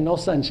rain and no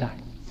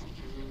sunshine.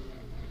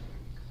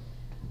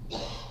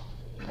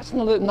 That's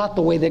not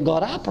the way that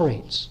God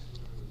operates.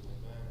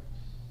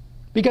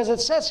 Because it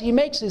says he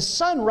makes his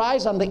sun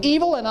rise on the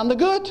evil and on the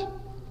good,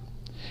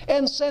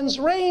 and sends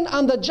rain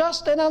on the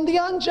just and on the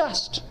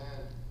unjust.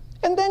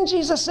 And then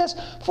Jesus says,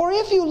 for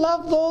if you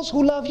love those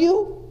who love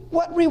you,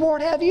 what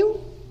reward have you?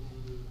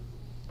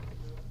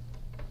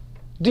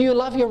 Do you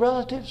love your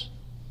relatives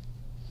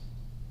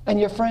and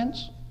your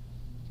friends?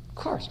 Of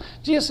course.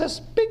 Jesus says,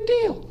 big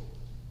deal.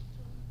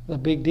 The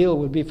big deal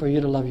would be for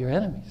you to love your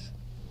enemies.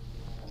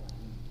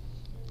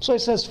 So he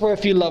says, for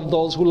if you love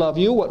those who love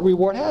you, what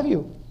reward have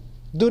you?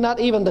 Do not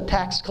even the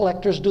tax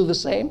collectors do the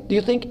same? Do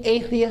you think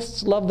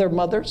atheists love their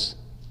mothers?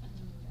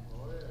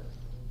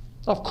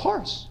 Of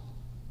course.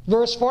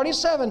 Verse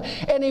 47,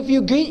 and if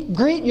you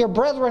greet your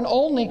brethren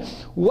only,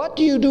 what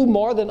do you do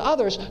more than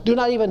others? Do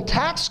not even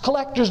tax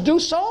collectors do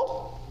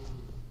so?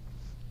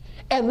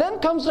 And then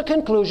comes the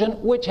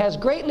conclusion, which has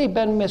greatly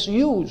been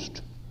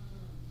misused.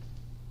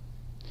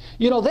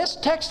 You know, this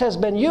text has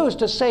been used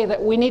to say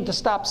that we need to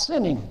stop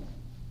sinning.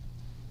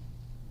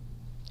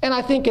 And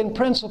I think in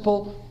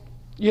principle,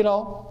 you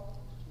know,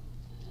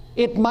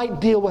 it might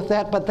deal with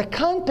that, but the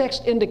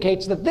context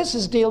indicates that this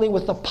is dealing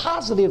with the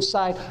positive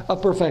side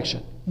of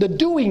perfection, the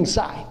doing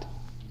side.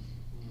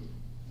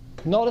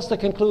 Notice the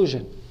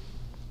conclusion.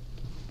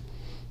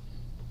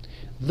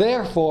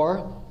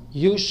 Therefore,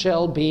 you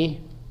shall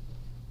be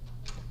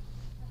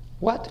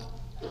what?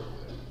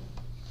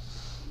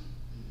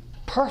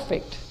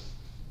 Perfect,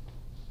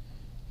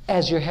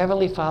 as your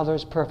heavenly Father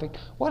is perfect.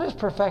 What is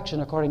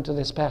perfection according to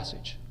this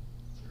passage?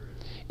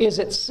 Is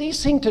it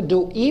ceasing to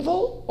do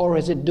evil, or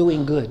is it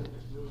doing good?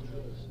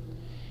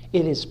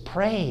 It is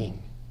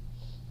praying,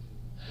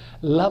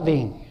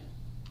 loving,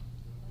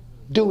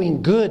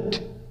 doing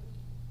good.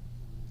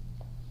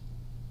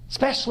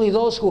 Especially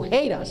those who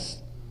hate us,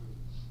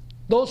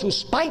 those who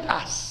spite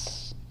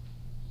us.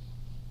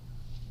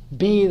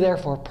 Be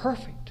therefore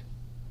perfect,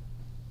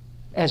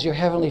 as your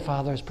heavenly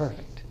Father is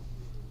perfect.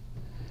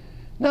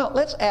 Now,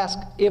 let's ask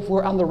if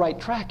we're on the right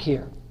track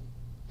here.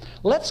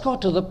 Let's go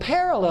to the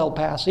parallel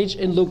passage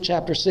in Luke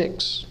chapter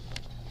 6.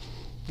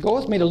 Go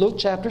with me to Luke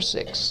chapter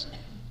 6.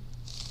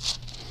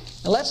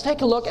 And let's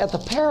take a look at the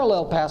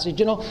parallel passage.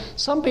 You know,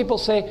 some people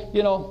say,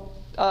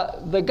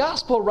 the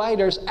gospel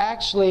writers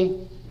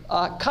actually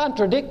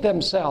contradict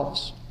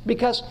themselves.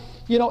 Because,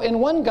 in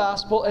one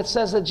gospel it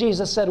says that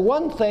Jesus said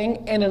one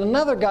thing, and in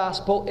another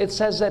gospel it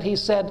says that he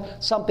said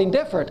something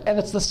different. And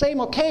it's the same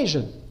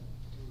occasion.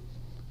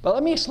 But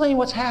let me explain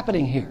what's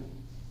happening here.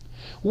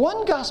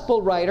 One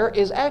gospel writer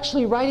is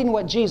actually writing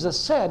what Jesus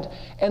said,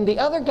 and the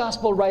other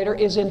gospel writer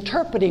is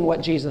interpreting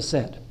what Jesus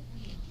said.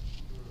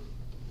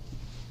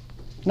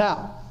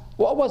 Now,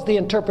 what was the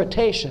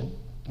interpretation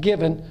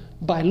given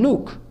by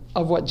Luke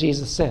of what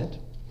Jesus said?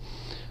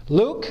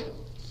 Luke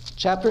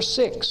chapter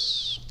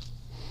 6.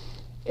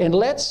 And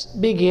let's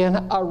begin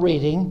our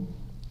reading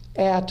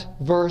at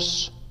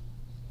verse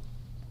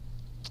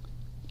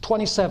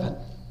 27.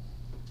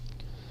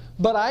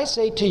 But I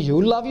say to you,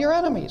 love your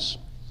enemies.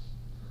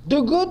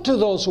 Do good to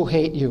those who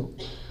hate you.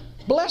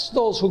 Bless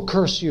those who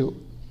curse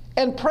you.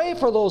 And pray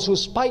for those who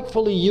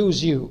spitefully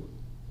use you.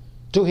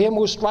 To him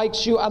who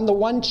strikes you on the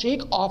one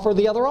cheek, offer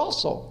the other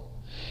also.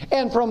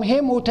 And from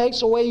him who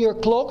takes away your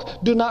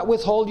cloak, do not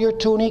withhold your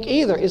tunic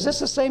either. Is this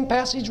the same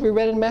passage we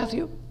read in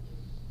Matthew?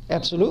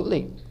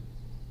 Absolutely.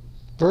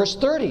 Verse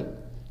 30.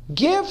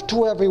 Give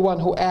to everyone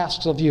who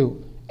asks of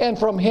you. And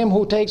from him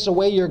who takes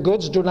away your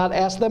goods, do not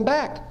ask them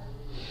back.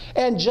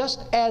 And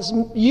just as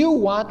you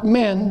want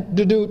men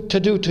to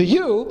do to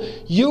you,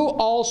 you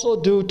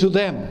also do to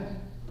them.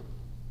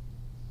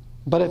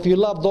 But if you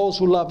love those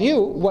who love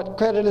you, what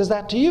credit is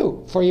that to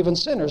you? For even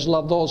sinners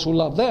love those who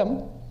love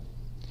them.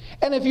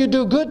 And if you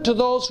do good to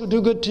those who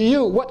do good to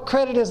you, what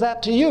credit is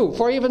that to you?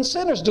 For even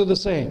sinners do the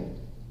same.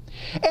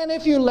 And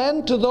if you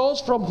lend to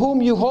those from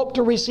whom you hope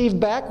to receive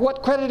back,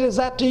 what credit is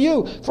that to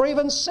you? For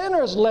even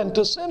sinners lend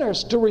to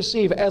sinners to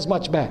receive as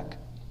much back.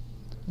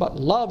 But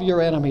love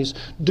your enemies,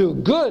 do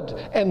good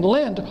and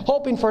lend,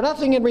 hoping for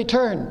nothing in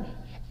return.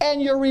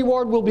 And your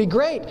reward will be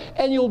great,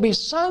 and you'll be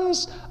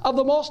sons of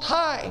the Most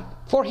High,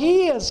 for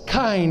He is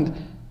kind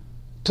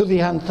to the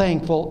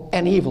unthankful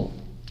and evil.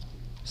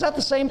 Is that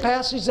the same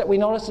passage that we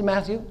noticed in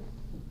Matthew?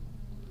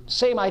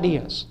 Same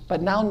ideas.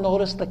 But now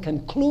notice the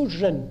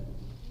conclusion.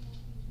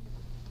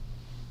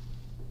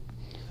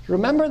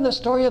 Remember in the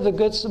story of the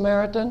Good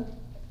Samaritan?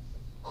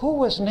 Who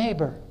was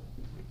neighbor?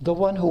 The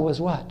one who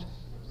was what?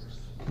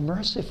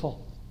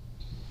 Merciful.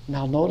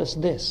 Now notice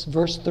this,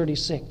 verse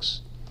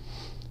 36.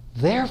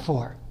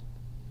 Therefore,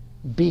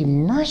 be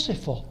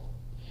merciful,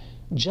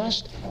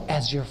 just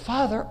as your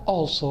Father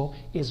also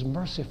is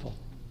merciful.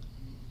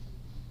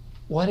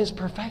 What is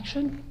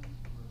perfection?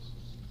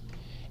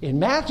 In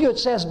Matthew it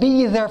says, be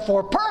ye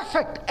therefore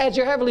perfect, as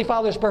your heavenly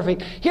Father is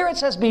perfect. Here it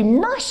says, be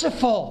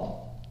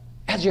merciful,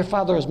 as your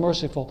Father is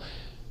merciful.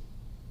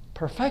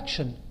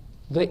 Perfection,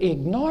 the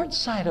ignored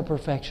side of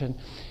perfection,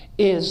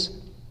 is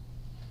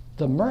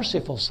the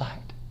merciful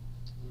side.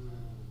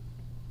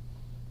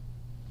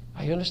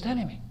 Are you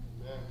understanding me?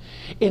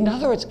 In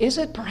other words, is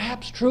it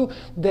perhaps true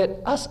that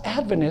us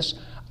Adventists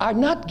are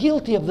not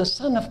guilty of the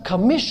sin of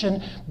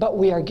commission, but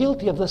we are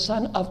guilty of the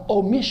sin of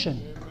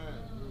omission?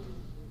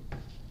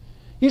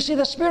 You see,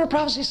 the Spirit of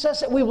prophecy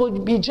says that we will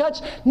be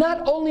judged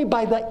not only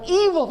by the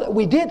evil that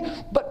we did,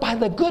 but by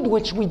the good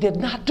which we did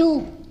not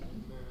do.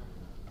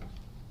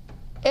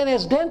 And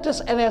as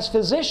dentists and as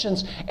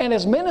physicians and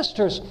as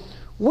ministers,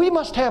 we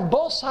must have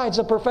both sides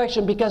of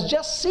perfection, because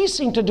just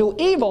ceasing to do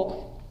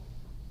evil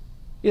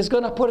is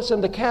going to put us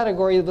in the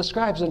category of the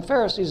scribes and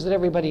Pharisees that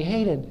everybody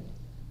hated.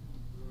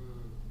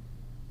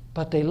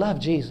 But they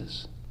loved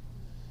Jesus,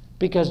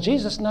 because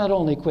Jesus not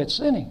only quit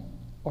sinning,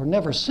 or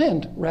never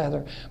sinned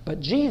rather, but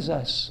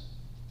Jesus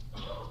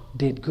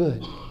did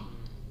good,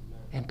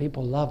 and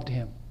people loved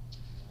Him.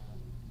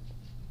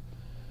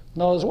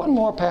 Now there's one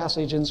more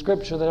passage in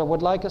Scripture that I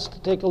would like us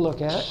to take a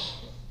look at.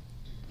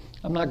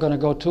 I'm not going to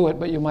go to it,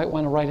 but you might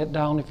want to write it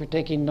down if you're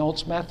taking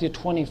notes. Matthew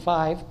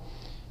 25,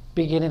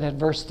 beginning at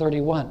verse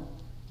 31.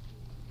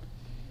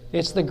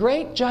 It's the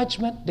great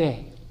judgment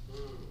day.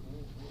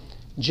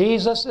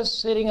 Jesus is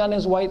sitting on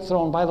His white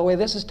throne. By the way,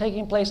 this is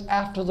taking place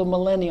after the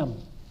millennium.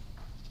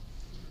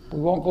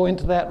 We won't go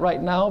into that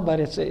right now, but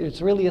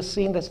it's really a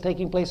scene that's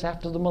taking place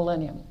after the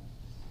millennium.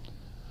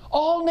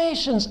 All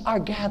nations are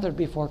gathered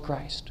before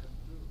Christ.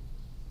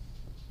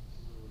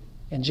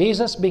 And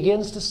Jesus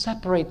begins to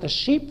separate the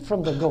sheep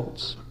from the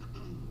goats.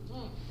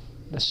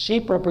 The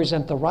sheep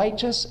represent the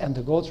righteous, and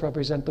the goats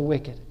represent the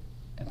wicked.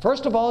 And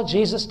first of all,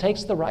 Jesus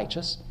takes the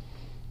righteous,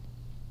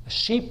 the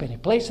sheep, and He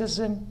places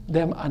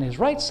them on His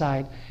right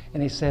side,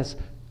 and He says,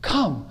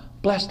 "Come,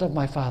 blessed of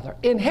my Father,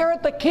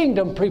 inherit the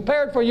kingdom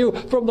prepared for you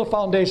from the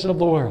foundation of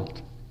the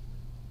world."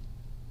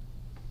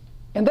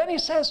 And then He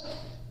says,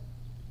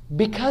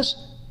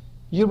 because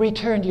you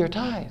returned your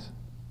tithe,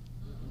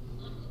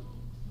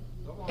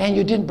 and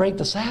you didn't break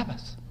the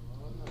Sabbath,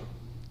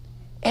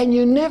 and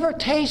you never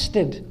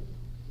tasted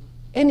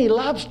any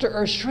lobster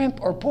or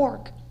shrimp or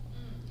pork,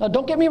 Now,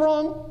 don't get me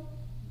wrong.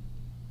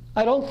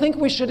 I don't think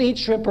we should eat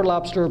shrimp or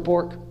lobster or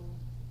pork.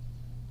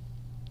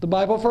 The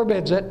Bible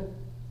forbids it.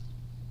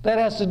 That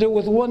has to do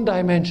with one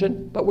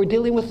dimension, but we're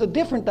dealing with a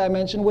different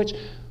dimension, which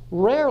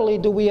rarely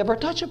do we ever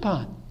touch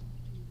upon.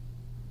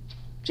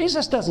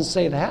 Jesus doesn't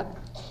say that.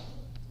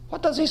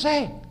 What does he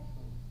say?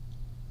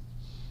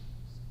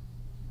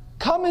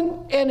 Come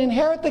and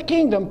inherit the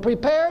kingdom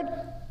prepared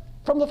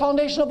from the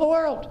foundation of the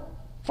world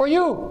for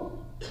you.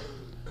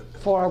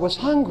 For I was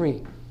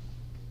hungry,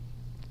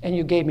 and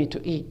you gave me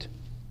to eat.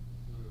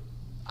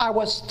 I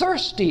was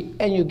thirsty,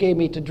 and you gave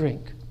me to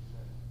drink.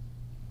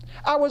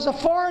 I was a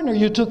foreigner,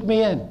 you took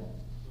me in.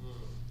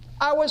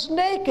 I was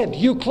naked,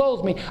 you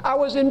clothed me. I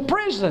was in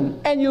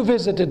prison, and you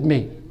visited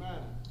me.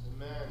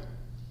 Amen.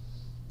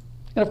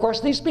 And of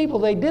course, these people,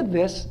 they did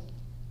this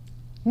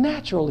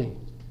naturally.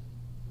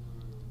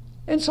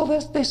 And so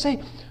they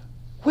say,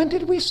 when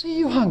did we see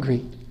you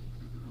hungry?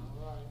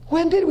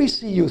 When did we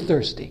see you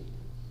thirsty?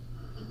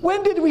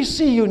 When did we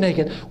see you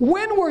naked?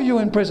 When were you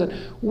in prison?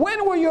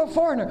 When were you a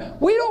foreigner?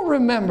 We don't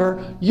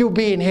remember you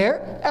being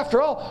here.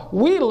 After all,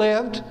 we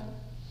lived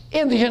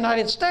in the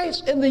United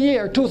States in the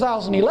year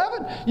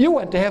 2011. You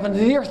went to heaven in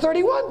the year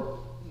 31.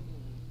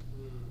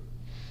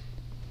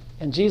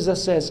 And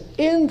Jesus says,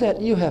 in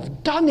that you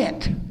have done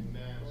it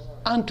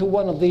unto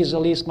one of these,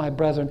 at least my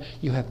brethren,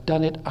 you have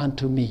done it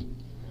unto me.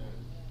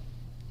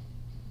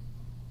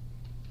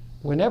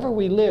 Whenever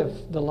we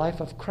live the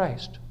life of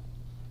Christ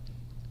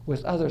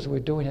with others, we're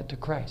doing it to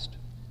Christ.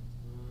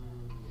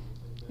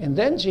 And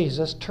then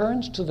Jesus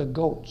turns to the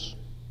goats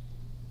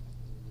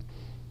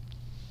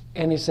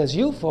and he says,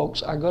 you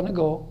folks are going to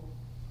go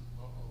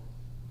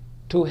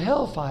to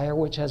hellfire,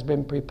 which has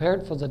been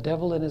prepared for the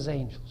devil and his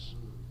angels.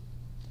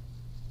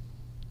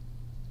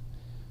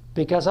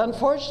 Because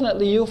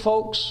unfortunately, you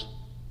folks,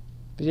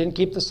 you didn't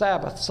keep the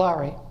Sabbath,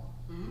 sorry.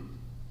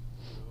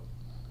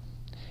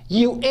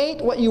 You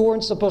ate what you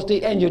weren't supposed to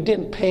eat, and you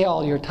didn't pay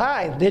all your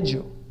tithe, did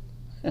you?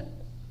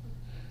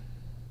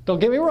 Don't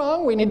get me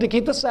wrong, we need to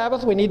keep the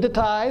Sabbath, we need to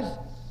tithe.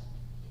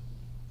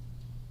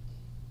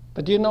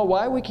 But do you know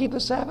why we keep the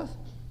Sabbath?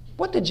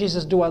 What did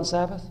Jesus do on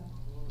Sabbath?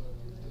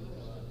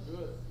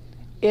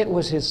 It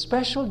was his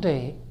special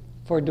day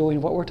for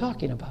doing what we're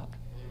talking about.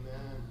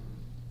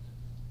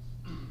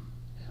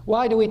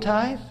 Why do we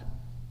tithe?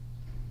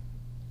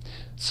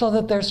 So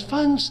that there's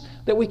funds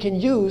that we can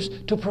use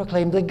to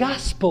proclaim the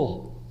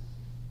gospel.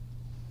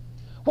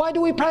 Why do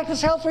we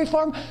practice health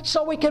reform?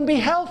 So we can be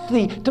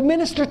healthy to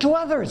minister to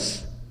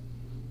others.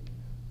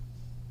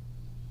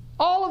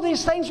 All of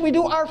these things we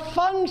do are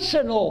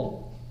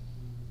functional.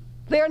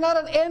 They are not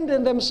an end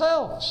in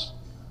themselves.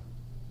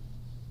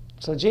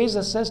 So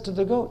Jesus says to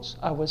the goats,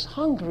 I was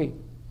hungry,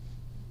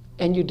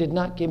 and you did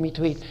not give me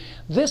to eat.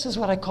 This is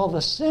what I call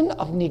the sin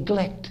of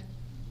neglect.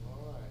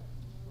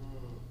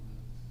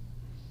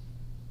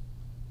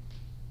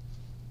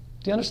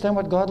 Do you understand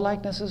what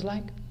godlikeness is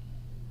like?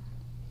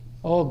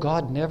 Oh,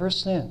 God never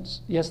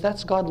sins. Yes,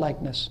 that's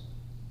godlikeness.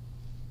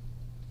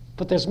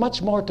 But there's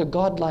much more to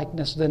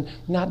godlikeness than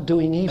not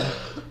doing evil.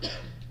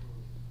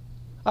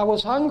 I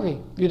was hungry.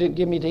 You didn't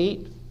give me to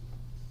eat.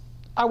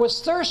 I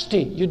was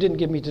thirsty. You didn't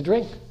give me to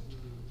drink.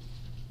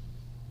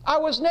 I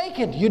was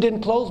naked. You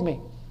didn't clothe me.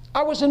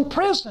 I was in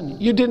prison.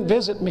 You didn't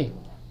visit me.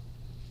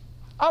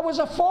 I was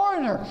a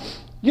foreigner.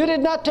 You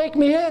did not take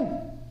me in.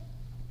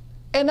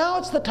 And now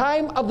it's the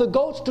time of the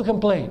goats to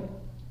complain.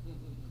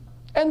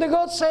 And the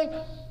goats say,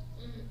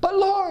 but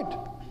Lord,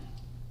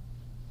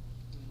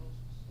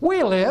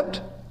 we lived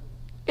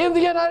in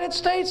the United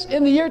States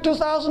in the year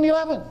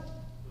 2011.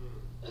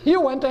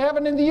 You went to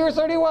heaven in the year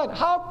 31.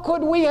 How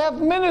could we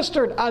have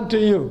ministered unto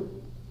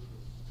you?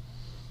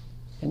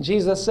 And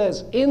Jesus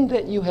says, in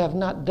that you have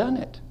not done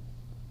it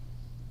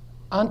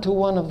unto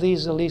one of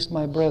these, at least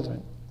my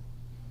brethren,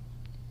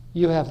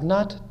 you have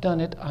not done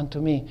it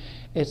unto me.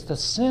 It's the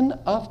sin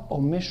of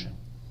omission.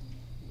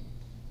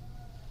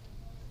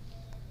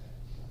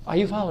 Are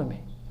you following me?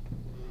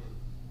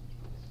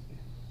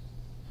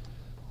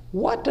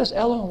 What does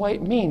Ellen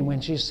White mean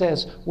when she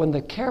says, when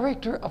the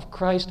character of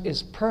Christ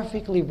is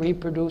perfectly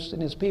reproduced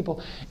in his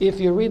people? If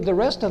you read the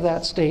rest of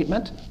that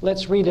statement,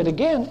 let's read it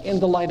again in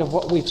the light of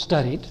what we've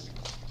studied.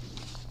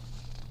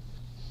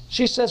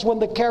 She says, when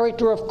the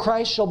character of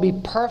Christ shall be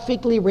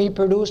perfectly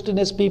reproduced in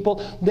his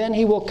people, then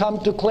he will come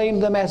to claim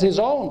them as his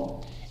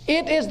own.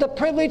 It is the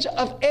privilege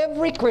of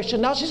every Christian.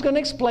 Now she's going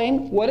to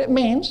explain what it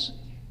means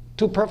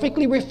to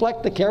perfectly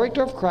reflect the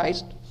character of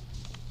Christ.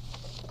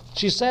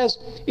 She says,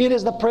 it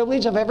is the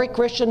privilege of every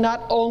Christian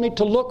not only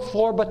to look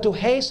for, but to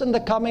hasten the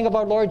coming of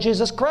our Lord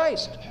Jesus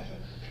Christ.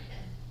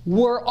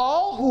 Were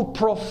all who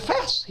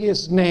profess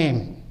his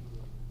name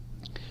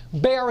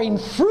bearing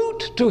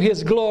fruit to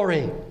his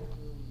glory,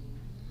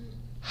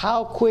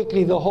 how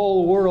quickly the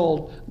whole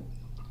world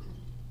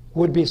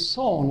would be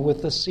sown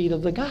with the seed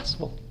of the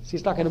gospel.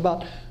 She's talking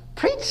about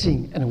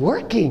preaching and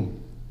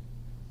working.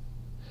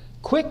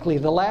 Quickly,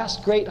 the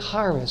last great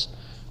harvest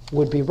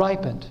would be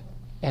ripened,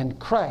 and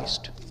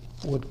Christ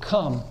would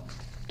come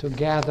to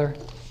gather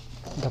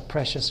the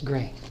precious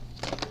grain.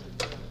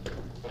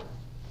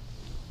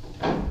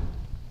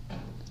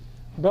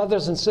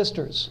 Brothers and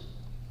sisters,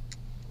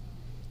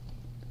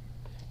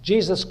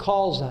 Jesus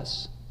calls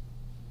us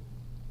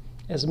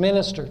as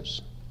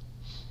ministers,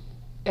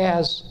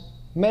 as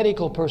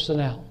medical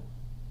personnel,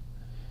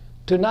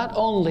 to not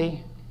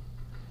only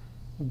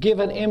give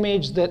an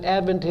image that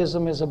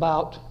Adventism is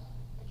about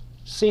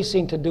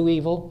ceasing to do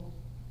evil,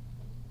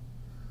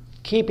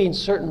 keeping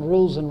certain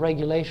rules and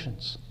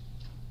regulations,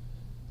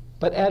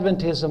 but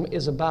Adventism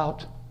is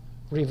about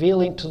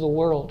revealing to the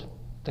world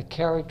the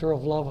character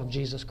of love of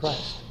Jesus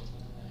Christ.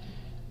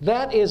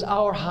 That is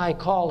our high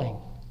calling.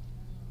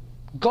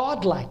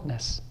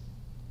 Godlikeness,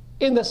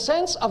 in the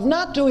sense of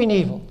not doing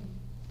evil,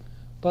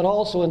 but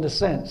also in the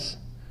sense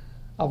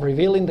of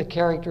revealing the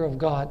character of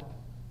God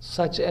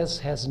such as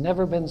has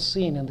never been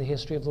seen in the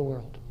history of the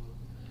world.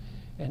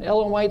 And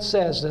Ellen White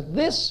says that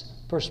this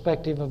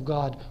perspective of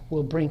God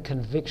will bring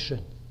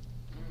conviction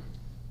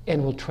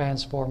and will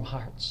transform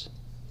hearts.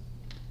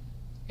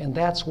 And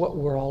that's what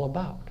we're all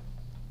about.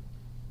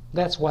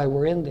 That's why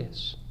we're in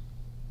this,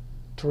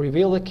 to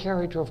reveal the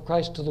character of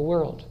Christ to the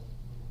world.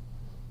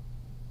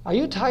 Are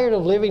you tired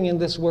of living in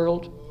this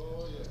world?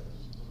 Oh, yes.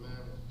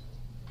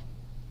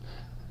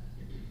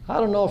 I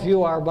don't know if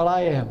you are, but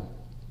I am.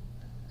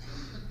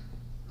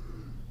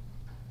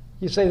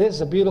 You say, this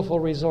is a beautiful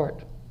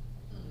resort.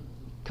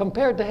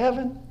 Compared to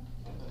heaven?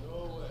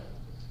 No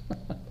way.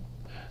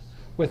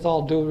 With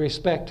all due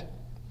respect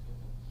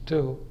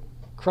to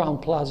Crown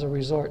Plaza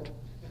Resort.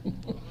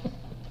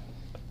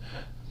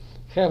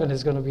 Heaven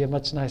is going to be a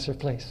much nicer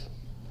place,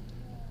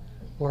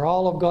 where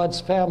all of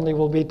God's family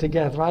will be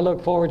together. I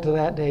look forward to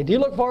that day. Do you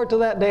look forward to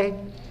that day?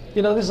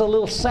 You know, this is a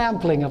little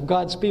sampling of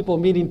God's people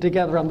meeting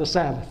together on the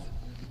Sabbath.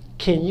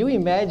 Can you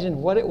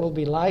imagine what it will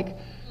be like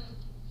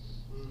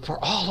for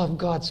all of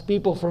God's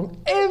people from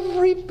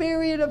every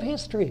period of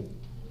history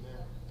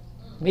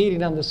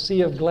meeting on the sea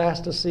of glass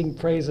to sing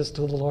praises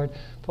to the Lord?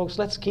 Folks,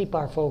 let's keep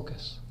our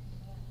focus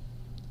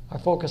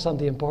on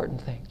the important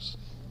things.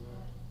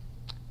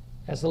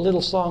 As the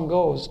little song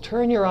goes,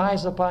 turn your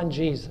eyes upon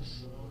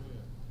Jesus.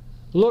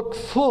 Look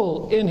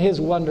full in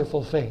His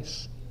wonderful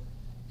face.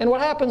 And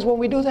what happens when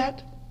we do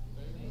that?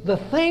 The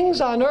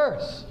things on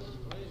earth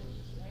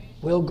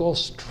will go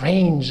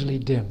strangely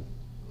dim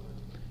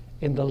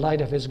in the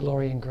light of His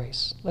glory and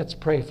grace. Let's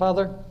pray.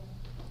 Father,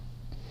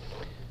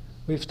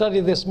 we've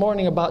studied this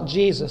morning about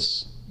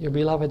Jesus, your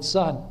beloved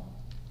Son.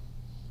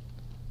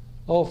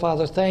 Oh,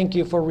 Father, thank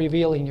you for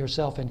revealing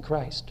yourself in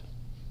Christ.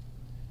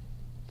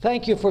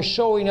 Thank you for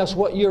showing us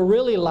what you're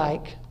really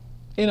like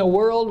in a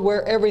world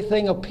where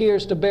everything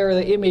appears to bear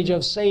the image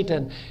of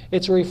Satan.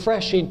 It's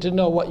refreshing to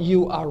know what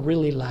you are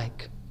really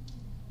like.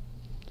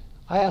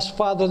 I ask,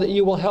 Father, that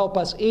you will help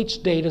us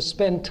each day to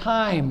spend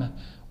time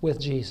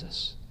with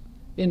Jesus,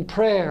 in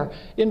prayer,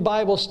 in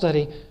Bible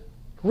study,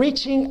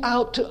 reaching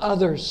out to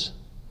others.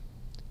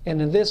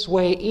 And in this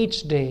way,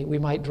 each day, we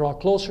might draw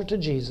closer to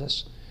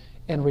Jesus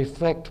and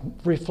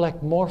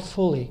reflect more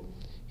fully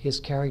His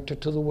character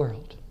to the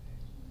world.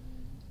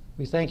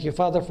 We thank you,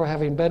 Father, for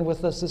having been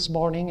with us this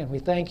morning, and we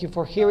thank you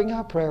for hearing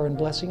our prayer and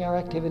blessing our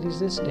activities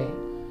this day,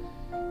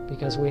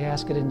 because we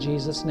ask it in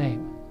Jesus'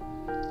 name.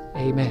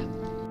 Amen.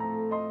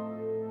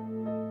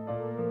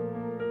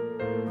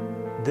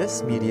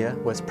 This media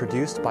was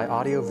produced by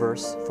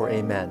Audioverse for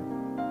Amen,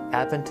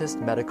 Adventist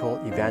Medical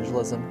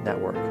Evangelism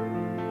Network.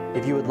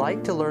 If you would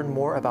like to learn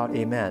more about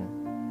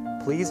Amen,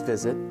 please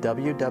visit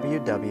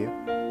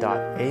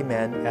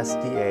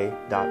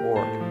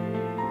www.amensda.org.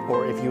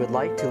 Or if you would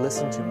like to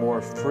listen to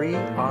more free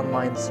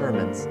online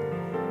sermons,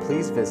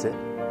 please visit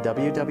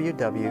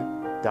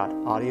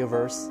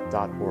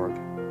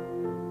www.audioverse.org.